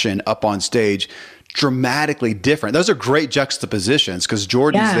construction up on stage, dramatically different. Those are great juxtapositions, because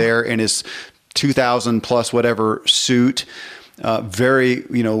Jordan's there in his 2000 plus whatever suit, very,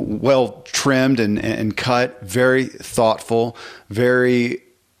 well trimmed and cut, very thoughtful, very,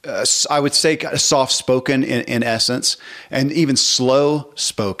 I would say soft spoken in essence, and even slow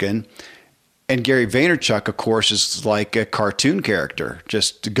spoken. And Gary Vaynerchuk, of course, is like a cartoon character,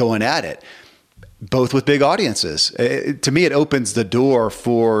 just going at it, both with big audiences. To me, it opens the door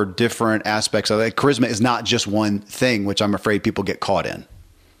for different aspects of it. Charisma is not just one thing, which I'm afraid people get caught in.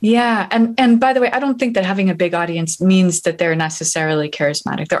 Yeah. And by the way, I don't think that having a big audience means that they're necessarily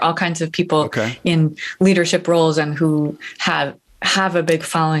charismatic. There are all kinds of people in leadership roles and who have a big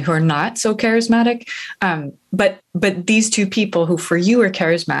following who are not so charismatic. But these two people who for you are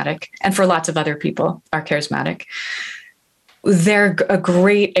charismatic and for lots of other people are charismatic, they're a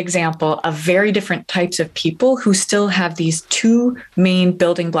great example of very different types of people who still have these two main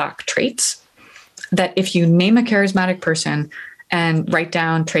building block traits that if you name a charismatic person and write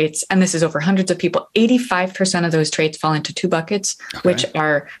down traits, and this is over hundreds of people, 85% of those traits fall into two buckets, which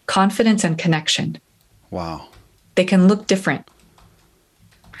are confidence and connection. Wow. They can look different,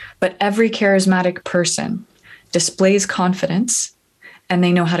 but every charismatic person displays confidence and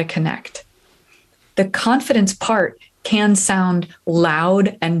they know how to connect. The confidence part can sound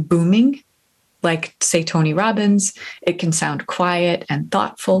loud and booming, like, say, Tony Robbins. It can sound quiet and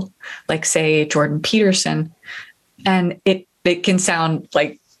thoughtful, like, say, Jordan Peterson. And it can sound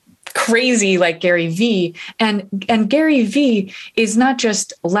like crazy, like Gary Vee. And Gary Vee is not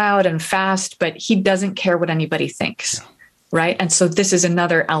just loud and fast, but he doesn't care what anybody thinks. Yeah. Right. And so this is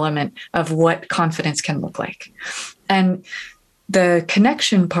another element of what confidence can look like. And the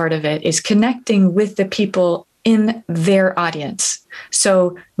connection part of it is connecting with the people in their audience.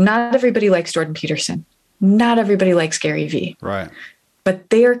 So not everybody likes Jordan Peterson. Not everybody likes Gary Vee. Right. But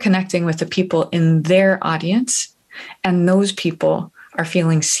they are connecting with the people in their audience, and those people are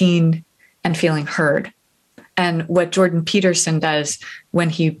feeling seen and feeling heard. And what Jordan Peterson does when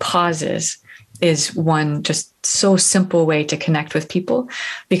he pauses is one just so simple way to connect with people,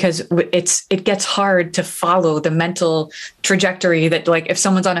 because it gets hard to follow the mental trajectory that, like, if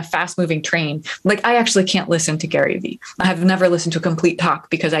someone's on a fast moving train, like, I actually can't listen to Gary Vee. I have never listened to a complete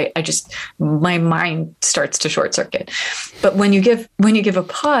talk because I just, my mind starts to short circuit. But when you give a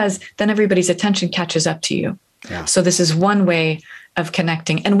pause, then everybody's attention catches up to you. Yeah. So this is one way of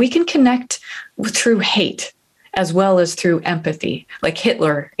connecting, and we can connect through hate as well as through empathy. Like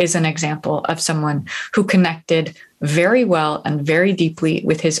Hitler is an example of someone who connected very well and very deeply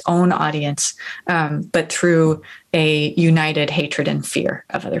with his own audience, but through a united hatred and fear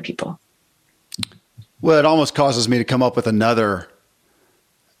of other people. Well, it almost causes me to come up with another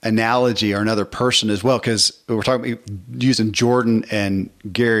analogy or another person as well, because we're talking about using Jordan and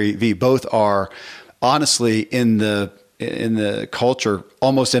Gary Vee. Both are honestly in the culture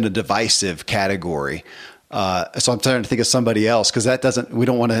almost in a divisive category. So I'm trying to think of somebody else, because we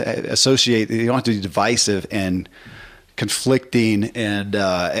don't want to associate, you don't have to be divisive and conflicting and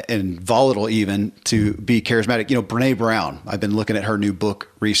volatile even to be charismatic. You know, Brene Brown, I've been looking at her new book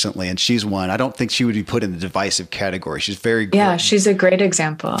recently, and she's one. I don't think she would be put in the divisive category. She's she's a great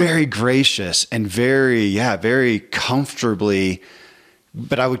example. Very gracious and very comfortably.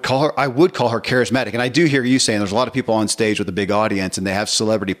 But I would call her charismatic. And I do hear you saying there's a lot of people on stage with a big audience and they have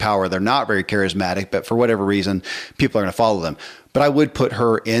celebrity power. They're not very charismatic, but for whatever reason, people are going to follow them. But I would put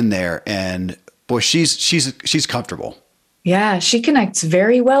her in there, and boy, she's comfortable. Yeah, she connects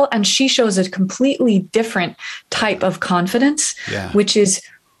very well, and she shows a completely different type of confidence, which is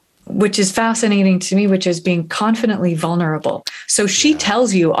fascinating to me, which is being confidently vulnerable. So she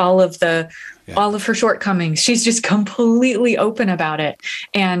tells you all of her shortcomings. She's just completely open about it.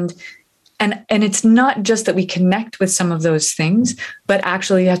 And it's not just that we connect with some of those things, but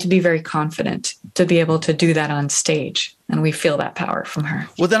actually you have to be very confident to be able to do that on stage. And we feel that power from her.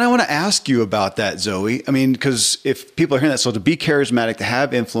 Well, then I want to ask you about that, Zoe. I mean, because if people are hearing that, so to be charismatic, to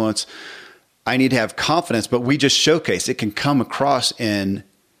have influence, I need to have confidence, but we just showcase it can come across in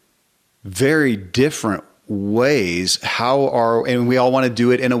very different ways. And we all want to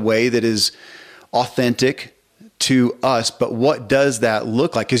do it in a way that is authentic to us, but what does that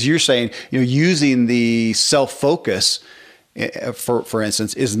look like? Because you're saying, using the self-focus, for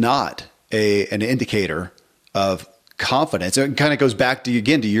instance, is not an indicator of confidence. It kind of goes back to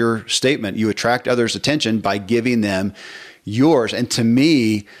your statement. You attract others' attention by giving them yours. And to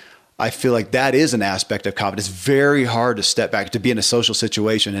me, I feel like that is an aspect of confidence. It's very hard to step back, to be in a social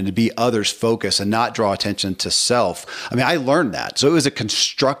situation and to be others focused and not draw attention to self. I mean, I learned that. So it was a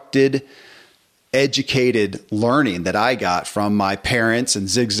constructed, educated learning that I got from my parents and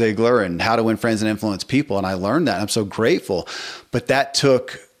Zig Ziglar and How to Win Friends and Influence People. And I learned that. I'm so grateful. But that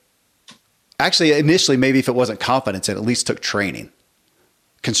took, actually, initially, maybe if it wasn't confidence, it at least took training.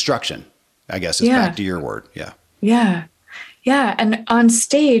 Construction, I guess, is back to your word. Yeah. Yeah. Yeah. And on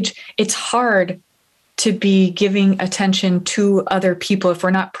stage, it's hard to be giving attention to other people if we're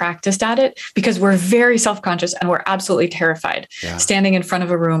not practiced at it, because we're very self-conscious and we're absolutely terrified standing in front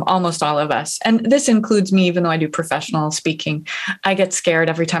of a room, almost all of us. And this includes me, even though I do professional speaking. I get scared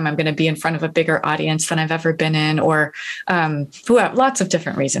every time I'm going to be in front of a bigger audience than I've ever been in, or lots of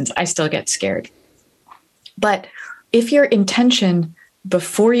different reasons. I still get scared. But if your intention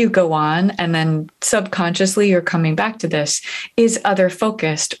before you go on, and then subconsciously you're coming back to this, is other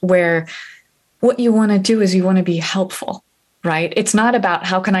focused, where what you want to do is you want to be helpful, right? It's not about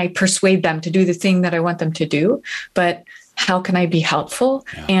how can I persuade them to do the thing that I want them to do, but how can I be helpful?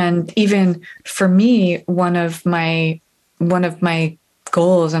 Yeah. And even for me, one of my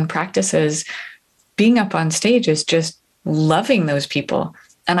goals and practices being up on stage is just loving those people.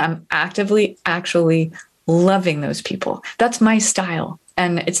 And I'm actively actually loving those people. That's my style.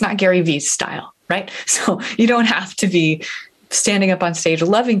 And it's not Gary Vee's style, right? So you don't have to be standing up on stage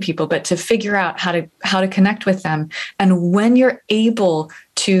loving people, but to figure out how to connect with them. And when you're able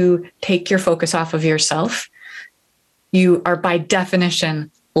to take your focus off of yourself, you are by definition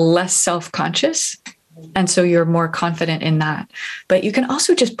less self-conscious. And so you're more confident in that. But you can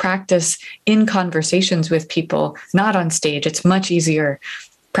also just practice in conversations with people, not on stage. It's much easier.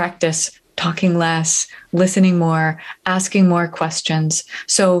 Practice talking less, listening more, asking more questions.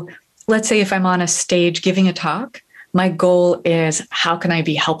 So let's say if I'm on a stage giving a talk, my goal is how can I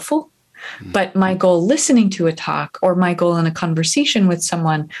be helpful? But my goal listening to a talk, or my goal in a conversation with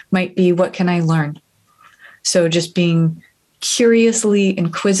someone, might be what can I learn? So just being curiously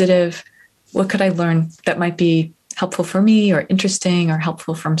inquisitive, what could I learn that might be helpful for me, or interesting, or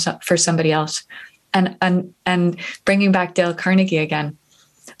helpful for somebody else? And bringing back Dale Carnegie again,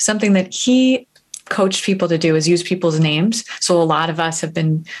 something that he coached people to do is use people's names. So a lot of us have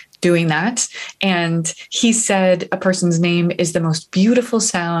been doing that. And he said a person's name is the most beautiful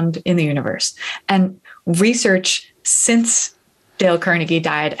sound in the universe. And research since Dale Carnegie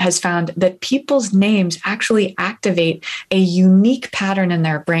died has found that people's names actually activate a unique pattern in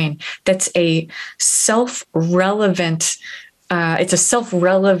their brain that's a self-relevant it's a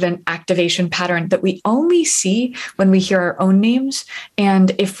self-relevant activation pattern that we only see when we hear our own names,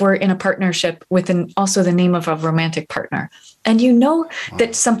 and if we're in a partnership with also the name of a romantic partner. And you know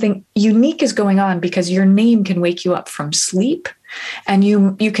that something unique is going on because your name can wake you up from sleep, and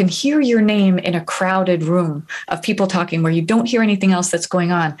you can hear your name in a crowded room of people talking where you don't hear anything else that's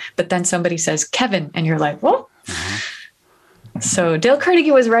going on, but then somebody says Kevin, and you're like, whoa. So Dale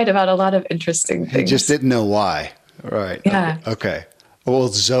Carnegie was right about a lot of interesting things. He just didn't know why. Right. Yeah. Okay. Well,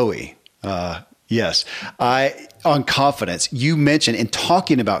 Zoe, yes. On confidence, you mentioned in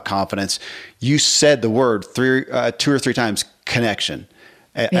talking about confidence, you said the word 2 or 3 times, connection,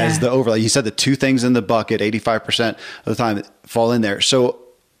 as the overlay. You said the 2 things in the bucket, 85% of the time fall in there. So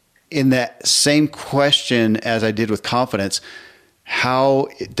in that same question as I did with confidence, how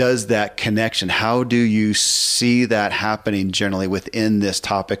does that connection, how do you see that happening generally within this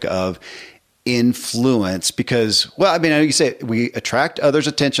topic of influence? Because, well, I mean, I know you say we attract others'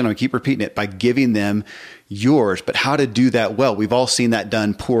 attention, I keep repeating it, by giving them yours, but how to do that well? We've all seen that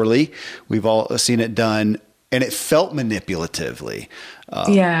done poorly. We've all seen it done, and it felt manipulatively.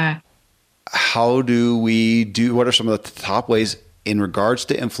 How do we what are some of the top ways in regards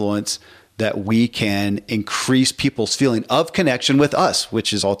to influence that we can increase people's feeling of connection with us,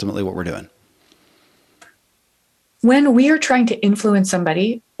 which is ultimately what we're doing? When we are trying to influence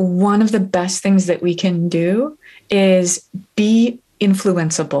somebody, one of the best things that we can do is be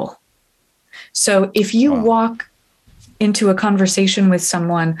influenceable. So if you walk into a conversation with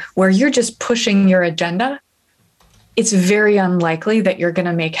someone where you're just pushing your agenda, it's very unlikely that you're going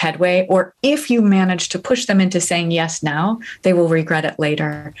to make headway. Or if you manage to push them into saying yes now, they will regret it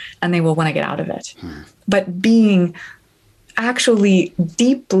later and they will want to get out of it. But being actually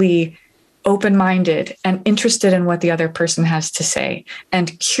deeply open-minded and interested in what the other person has to say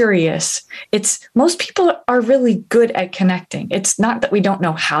and curious. Most people are really good at connecting. It's not that we don't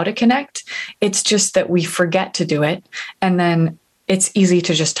know how to connect. It's just that we forget to do it. And then it's easy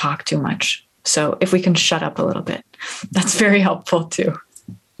to just talk too much. So if we can shut up a little bit, that's very helpful too.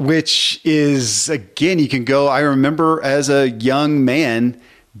 Which is, again, you can go, I remember as a young man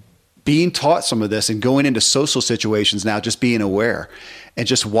being taught some of this and going into social situations now, just being aware and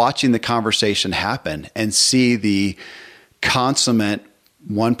just watching the conversation happen and see the consummate,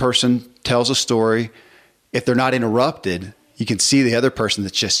 one person tells a story. If they're not interrupted, you can see the other person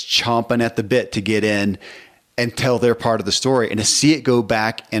that's just chomping at the bit to get in and tell their part of the story, and to see it go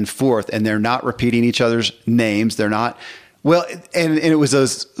back and forth, and they're not repeating each other's names. They're not Well, and it was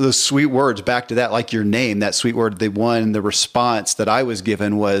those sweet words, back to that, like your name, that sweet word, the response that I was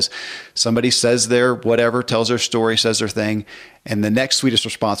given was somebody says their whatever, tells their story, says their thing. And the next sweetest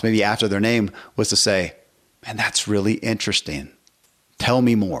response, maybe after their name, was to say, man, that's really interesting. Tell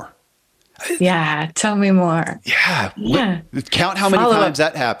me more. Yeah. Tell me more. Yeah. Yeah. Count how many times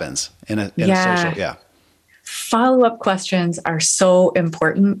that happens in a social. Yeah. Follow-up questions are so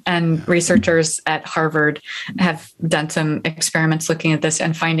important. And researchers at Harvard have done some experiments looking at this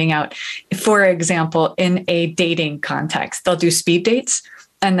and finding out, for example, in a dating context, they'll do speed dates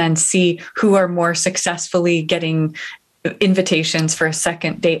and then see who are more successfully getting invitations for a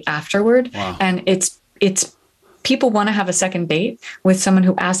second date afterward. Wow. And it's people want to have a second date with someone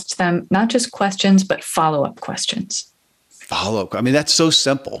who asks them not just questions, but follow-up questions. Follow-up. I mean, that's so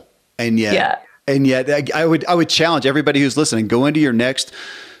simple. And yet I would challenge everybody who's listening, go into your next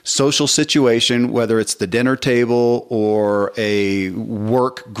social situation, whether it's the dinner table or a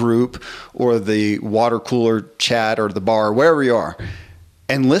work group or the water cooler chat or the bar, wherever you are,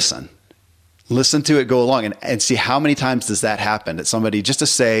 and listen to it go along and see how many times does that happen that somebody just to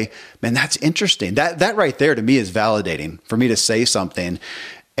say, man, that's interesting. That right there to me is validating for me to say something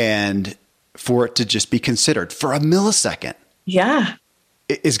and for it to just be considered for a millisecond. Yeah.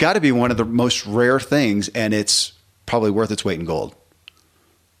 It's got to be one of the most rare things, and it's probably worth its weight in gold.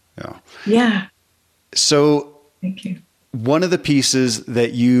 Yeah. Yeah. So thank you. One of the pieces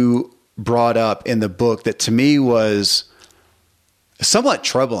that you brought up in the book that to me was somewhat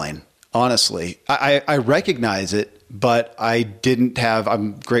troubling, honestly. I recognize it, but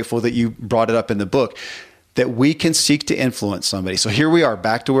I'm grateful that you brought it up in the book, that we can seek to influence somebody. So here we are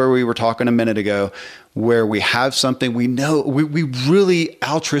back to where we were talking a minute ago, where we have something we know, we really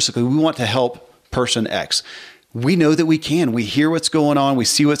altruistically, we want to help person X. We know that we can. We hear what's going on, we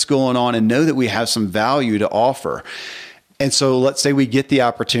see what's going on, and know that we have some value to offer. And so let's say we get the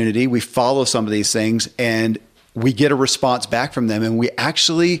opportunity, we follow some of these things, and we get a response back from them, and we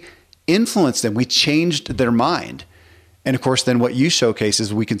actually influence them. We changed their mind. And of course, then what you showcase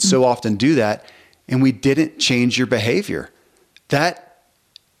is we can so often do that, and we didn't change your behavior. That's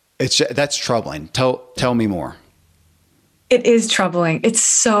troubling. Tell me more. It is troubling. It's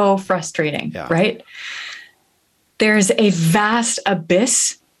so frustrating, right? There's a vast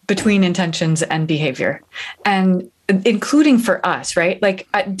abyss between intentions and behavior, and including for us, right? Like,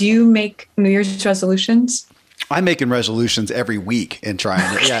 do you make New Year's resolutions? I'm making resolutions every week and trying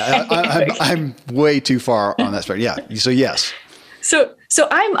to, I'm way too far on that spectrum. Yeah. So yes. So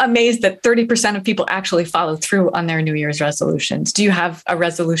I'm amazed that 30% of people actually follow through on their New Year's resolutions. Do you have a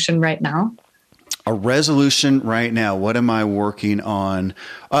resolution right now? A resolution right now. What am I working on?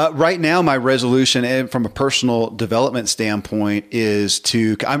 Right now, my resolution from a personal development standpoint is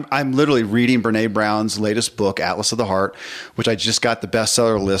I'm literally reading Brene Brown's latest book, Atlas of the Heart, which I just got the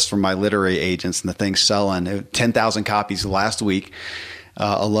bestseller list from my literary agents, and the thing's selling 10,000 copies last week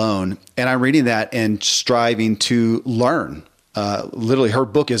alone. And I'm reading that and striving to learn. Literally, her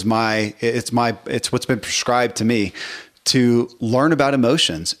book is it's what's been prescribed to me to learn about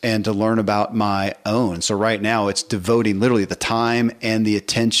emotions and to learn about my own. So right now it's devoting literally the time and the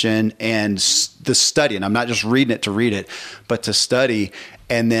attention and the study. And I'm not just reading it to read it, but to study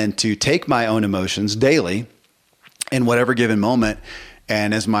and then to take my own emotions daily in whatever given moment.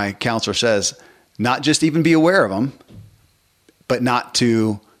 And as my counselor says, not just even be aware of them, but not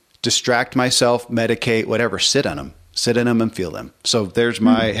to distract myself, medicate, whatever, sit in them and feel them. So there's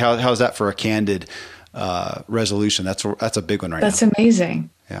my, how's that for a candid resolution? That's a big one right now. That's amazing.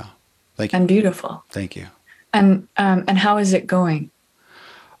 Yeah. Thank you. And beautiful. Thank you. And how is it going?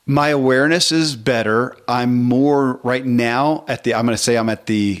 My awareness is better. I'm more right now I'm going to say I'm at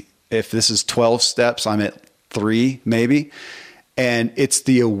if this is 12 steps, I'm at 3 maybe. And it's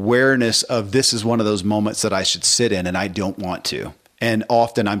the awareness of this is one of those moments that I should sit in and I don't want to. And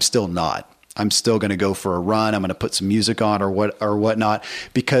often I'm still not. I'm still going to go for a run. I'm going to put some music on or whatnot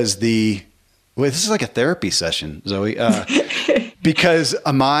because this is like a therapy session, Zoe, because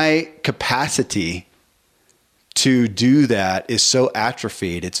my capacity to do that is so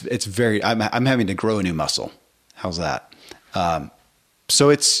atrophied. It's very, I'm having to grow a new muscle. How's that? So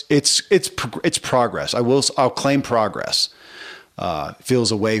it's progress. I'll claim progress.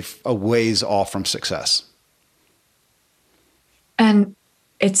 Feels a ways off from success. And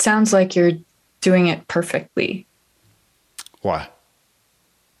it sounds like you're doing it perfectly. Why?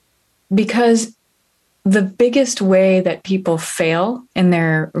 Because the biggest way that people fail in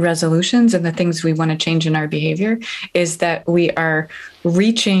their resolutions and the things we want to change in our behavior is that we are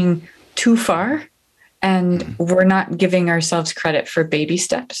reaching too far and we're not giving ourselves credit for baby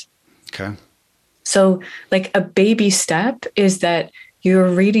steps. Okay. So like a baby step is that you're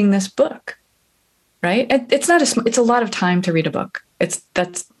reading this book, right? It's not it's a lot of time to read a book.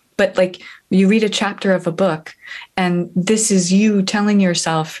 But like you read a chapter of a book and this is you telling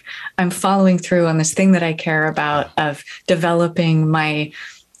yourself, I'm following through on this thing that I care about of developing my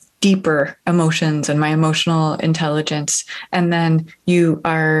deeper emotions and my emotional intelligence. And then you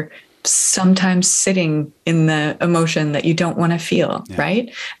are sometimes sitting in the emotion that you don't want to feel. Yeah.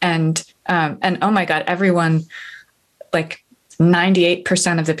 Right. And oh my God, everyone, like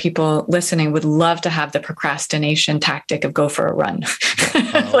 98% of the people listening would love to have the procrastination tactic of go for a run.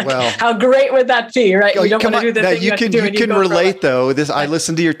 Like, well, how great would that be, right? You don't want to do the thing you can relate though. I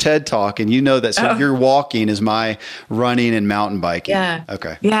listened to your TED talk and you know that your walking is my running and mountain biking. Yeah.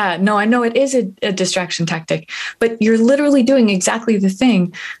 Okay. Yeah. No, I know it is a distraction tactic, but you're literally doing exactly the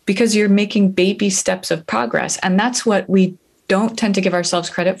thing because you're making baby steps of progress. And that's what we don't tend to give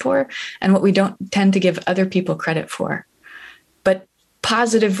ourselves credit for and what we don't tend to give other people credit for. But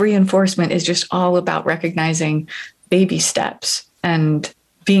positive reinforcement is just all about recognizing baby steps and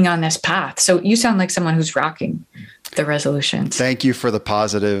being on this path. So you sound like someone who's rocking the resolutions. Thank you for the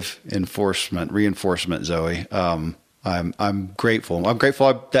positive reinforcement, Zoe. I'm grateful. I'm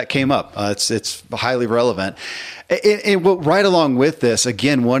grateful that came up. It's highly relevant. And right along with this,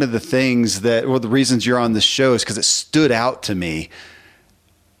 again, one of the things the reasons you're on this show is because it stood out to me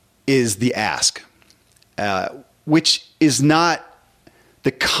is the ask. Which is not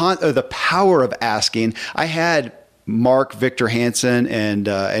the power of asking. I had Mark Victor Hansen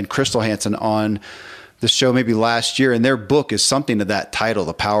and Crystal Hansen on the show maybe last year, and their book is something to that title,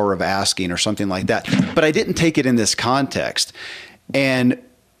 The Power of Asking or something like that. But I didn't take it in this context. And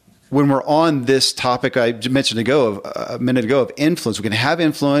when we're on this topic, I mentioned a minute ago of influence, we can have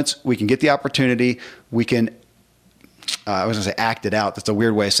influence, we can get the opportunity, we can I was going to say act it out. That's a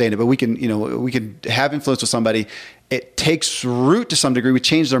weird way of saying it, but we can have influence with somebody. It takes root to some degree. We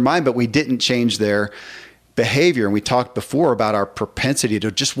change their mind, but we didn't change their behavior. And we talked before about our propensity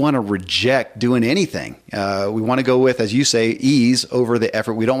to just want to reject doing anything. We want to go with, as you say, ease over the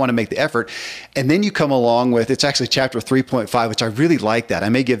effort. We don't want to make the effort. And then you come along with, it's actually chapter 3.5, which I really like that. I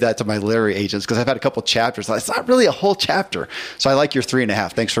may give that to my literary agents because I've had a couple chapters. It's not really a whole chapter. So I like your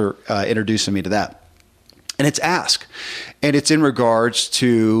 3.5. Thanks for introducing me to that. And it's ask. And it's in regards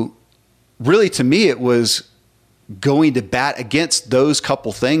to, really to me, it was going to bat against those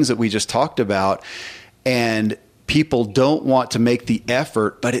couple things that we just talked about. And people don't want to make the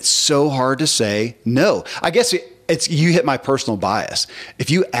effort, but it's so hard to say no. I guess it's you hit my personal bias.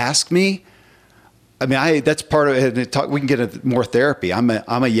 If you ask me, I mean, that's part of it. We can get into more therapy. I'm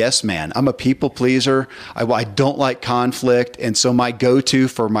a yes man. I'm a people pleaser. I don't like conflict. And so my go-to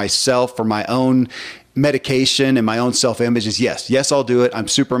for myself, for my own medication and my own self-image is yes, I'll do it. I'm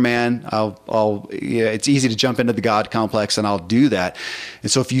Superman. It's easy to jump into the God complex and I'll do that.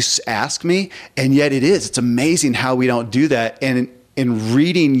 And so if you ask me, and yet it's amazing how we don't do that. And in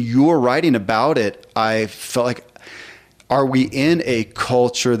reading your writing about it, I felt like, are we in a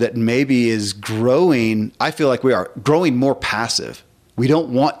culture that maybe is growing? I feel like we are growing more passive. We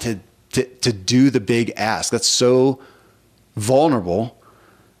don't want to do the big ask. That's so vulnerable.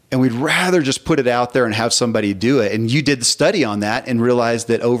 And we'd rather just put it out there and have somebody do it. And you did the study on that and realized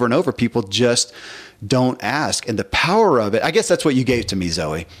that over and over, people just don't ask. And the power of it, I guess that's what you gave to me,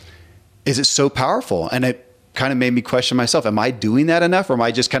 Zoe, is it so powerful? And it kind of made me question myself. Am I doing that enough? Or am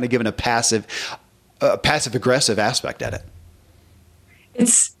I just kind of giving a passive aggressive aspect at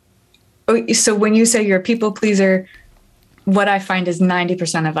it? So when you say you're a people pleaser, what I find is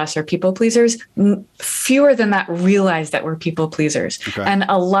 90% of us are people pleasers. Fewer than that realize that we're people pleasers. Okay. And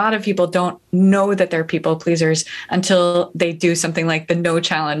a lot of people don't know that they're people pleasers until they do something like the no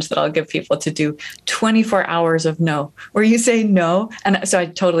challenge that I'll give people to do 24 hours of no, where you say no. And so I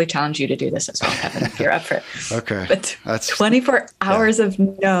totally challenge you to do this as well, Kevin, if you're up for it. Okay. But that's 24 hours of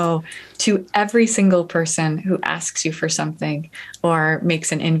no to every single person who asks you for something or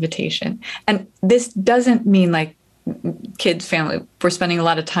makes an invitation. And this doesn't mean like, kids, family, we're spending a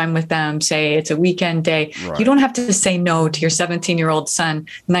lot of time with them, say it's a weekend day. Right. You don't have to say no to your 17-year-old son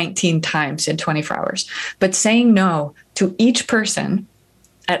 19 times in 24 hours, but saying no to each person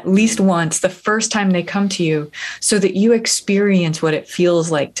at least once the first time they come to you so that you experience what it feels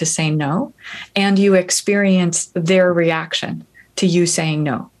like to say no and you experience their reaction to you saying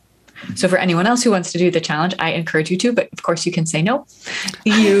no. So for anyone else who wants to do the challenge, I encourage you to, but of course you can say no.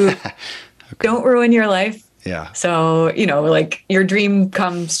 You okay. Don't ruin your life. Yeah. So, like your dream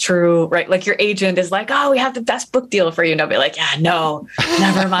comes true, right? Like your agent is like, oh, we have the best book deal for you. And they'll be like, yeah, no,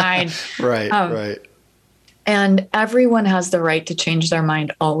 never mind. Right. And everyone has the right to change their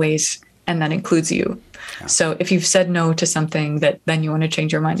mind always. and that includes you. Yeah. So if you've said no to something that then you want to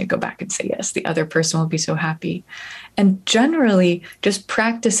change your mind and go back and say yes, the other person will be so happy. And generally, just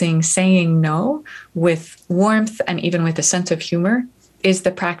practicing saying no with warmth and even with a sense of humor is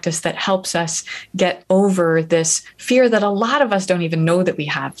the practice that helps us get over this fear that a lot of us don't even know that we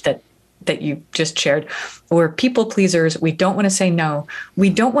have, that you just shared. We're people pleasers. We don't want to say no. We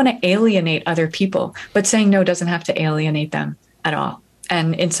don't want to alienate other people, but saying no doesn't have to alienate them at all.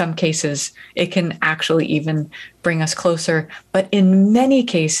 And in some cases, it can actually even bring us closer. But in many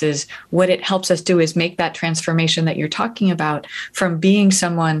cases, what it helps us do is make that transformation that you're talking about from being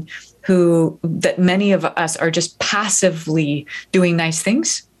someone that many of us are just passively doing nice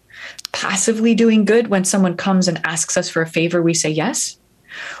things, passively doing good. When someone comes and asks us for a favor, we say yes,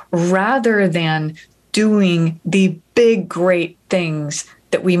 rather than doing the big, great things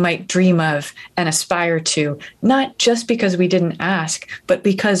that we might dream of and aspire to, not just because we didn't ask, but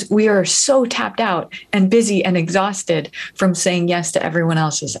because we are so tapped out and busy and exhausted from saying yes to everyone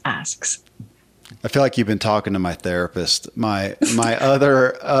else's asks. I feel like you've been talking to my therapist. My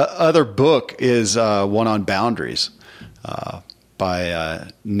other book is one on boundaries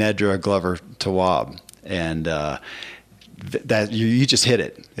by Nedra Glover Tawwab, and that you just hit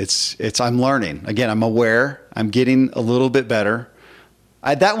it. It's I'm learning again. I'm aware. I'm getting a little bit better.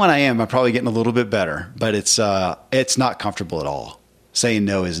 That one I'm probably getting a little bit better, but it's not comfortable at all. Saying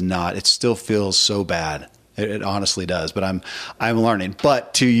no is not. It still feels so bad. It honestly does. But I'm learning.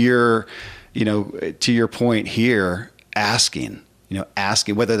 But to your point here, asking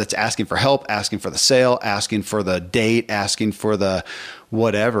whether that's asking for help, asking for the sale, asking for the date, asking for the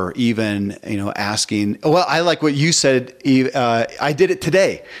whatever, even, asking. Well, I like what you said. I did it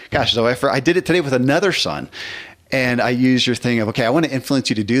today. Gosh, I did it today with another son. And I use your thing of, okay, I want to influence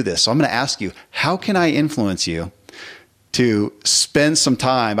you to do this. So I'm going to ask you, how can I influence you to spend some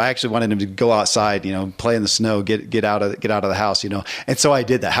time? I actually wanted him to go outside, play in the snow, get out of the house, And so I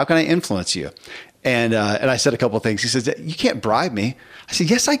did that. How can I influence you? And I said a couple of things. He says, you can't bribe me. I said,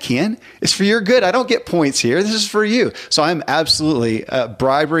 yes, I can. It's for your good. I don't get points here. This is for you. So I'm absolutely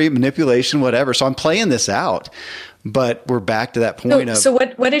bribery, manipulation, whatever. So I'm playing this out. But we're back to that point So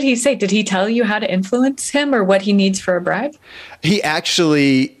what did he say? Did he tell you how to influence him or what he needs for a bribe? He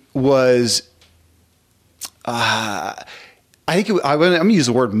actually was, I'm going to use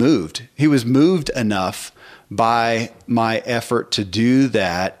the word moved. He was moved enough by my effort to do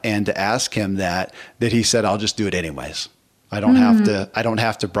that and to ask him that he said, I'll just do it anyways. I don't have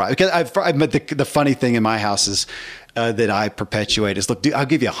to bribe. Because the funny thing in my house is that I perpetuate is, look, dude, I'll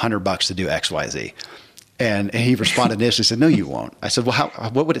give you $100 to do X, Y, Z. And he responded initially, said, no, you won't. I said, well,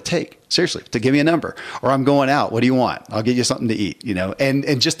 what would it take? Seriously, to give me a number? Or I'm going out. What do you want? I'll get you something to eat,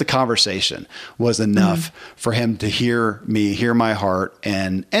 And just the conversation was enough for him to hear me, hear my heart.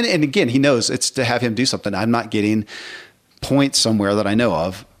 And again, he knows it's to have him do something. I'm not getting points somewhere that I know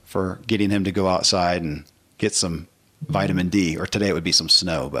of for getting him to go outside and get some vitamin D, or today it would be some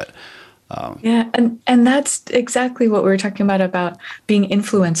snow, but yeah. And that's exactly what we were talking about being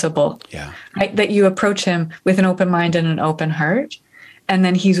influenceable. Yeah. Right. That you approach him with an open mind and an open heart. And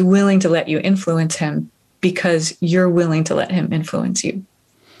then he's willing to let you influence him because you're willing to let him influence you.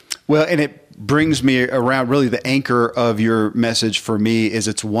 Well, and it brings me around really the anchor of your message for me is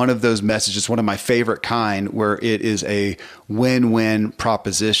it's one of those messages, one of my favorite kind, where it is a win-win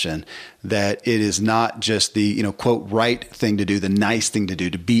proposition, that it is not just the, quote, right thing to do, the nice thing to do,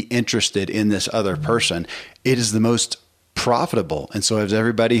 to be interested in this other person. It is the most profitable. And so as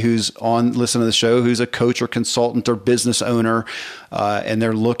everybody who's listen to the show, who's a coach or consultant or business owner, and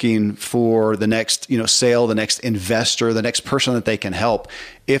they're looking for the next, sale, the next investor, the next person that they can help,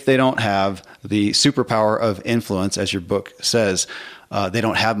 if they don't have the superpower of influence, as your book says, they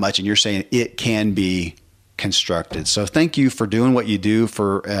don't have much. And you're saying it can be constructed. So thank you for doing what you do,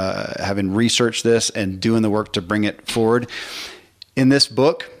 for having researched this and doing the work to bring it forward. In this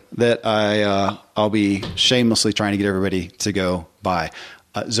book that I'll be shamelessly trying to get everybody to go buy.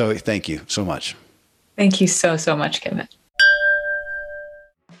 Zoe, thank you so much. Thank you so much, Kevin.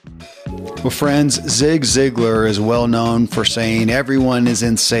 Well, friends, Zig Ziglar is well known for saying everyone is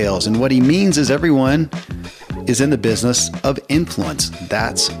in sales. And what he means is everyone is in the business of influence.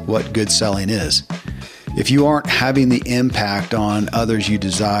 That's what good selling is. If you aren't having the impact on others you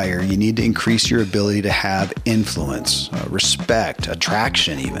desire, you need to increase your ability to have influence, respect,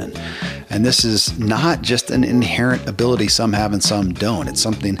 attraction even. And this is not just an inherent ability some have and some don't. It's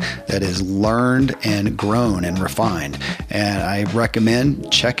something that is learned and grown and refined. And I recommend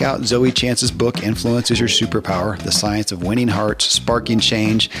check out Zoe Chance's book, Influence is Your Superpower, The Science of Winning Hearts, Sparking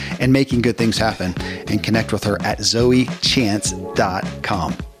Change, and Making Good Things Happen, and connect with her at zoechance.com.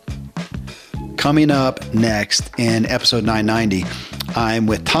 Coming up next in episode 990, I'm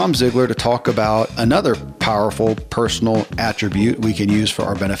with Tom Ziglar to talk about another powerful personal attribute we can use for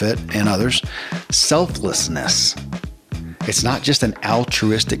our benefit and others, selflessness. It's not just an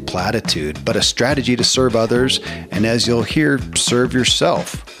altruistic platitude, but a strategy to serve others, and as you'll hear, serve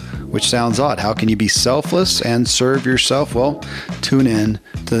yourself, which sounds odd. How can you be selfless and serve yourself? Well, tune in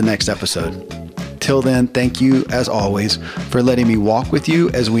to the next episode. Till then, thank you, as always, for letting me walk with you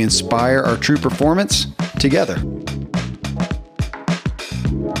as we inspire our true performance together.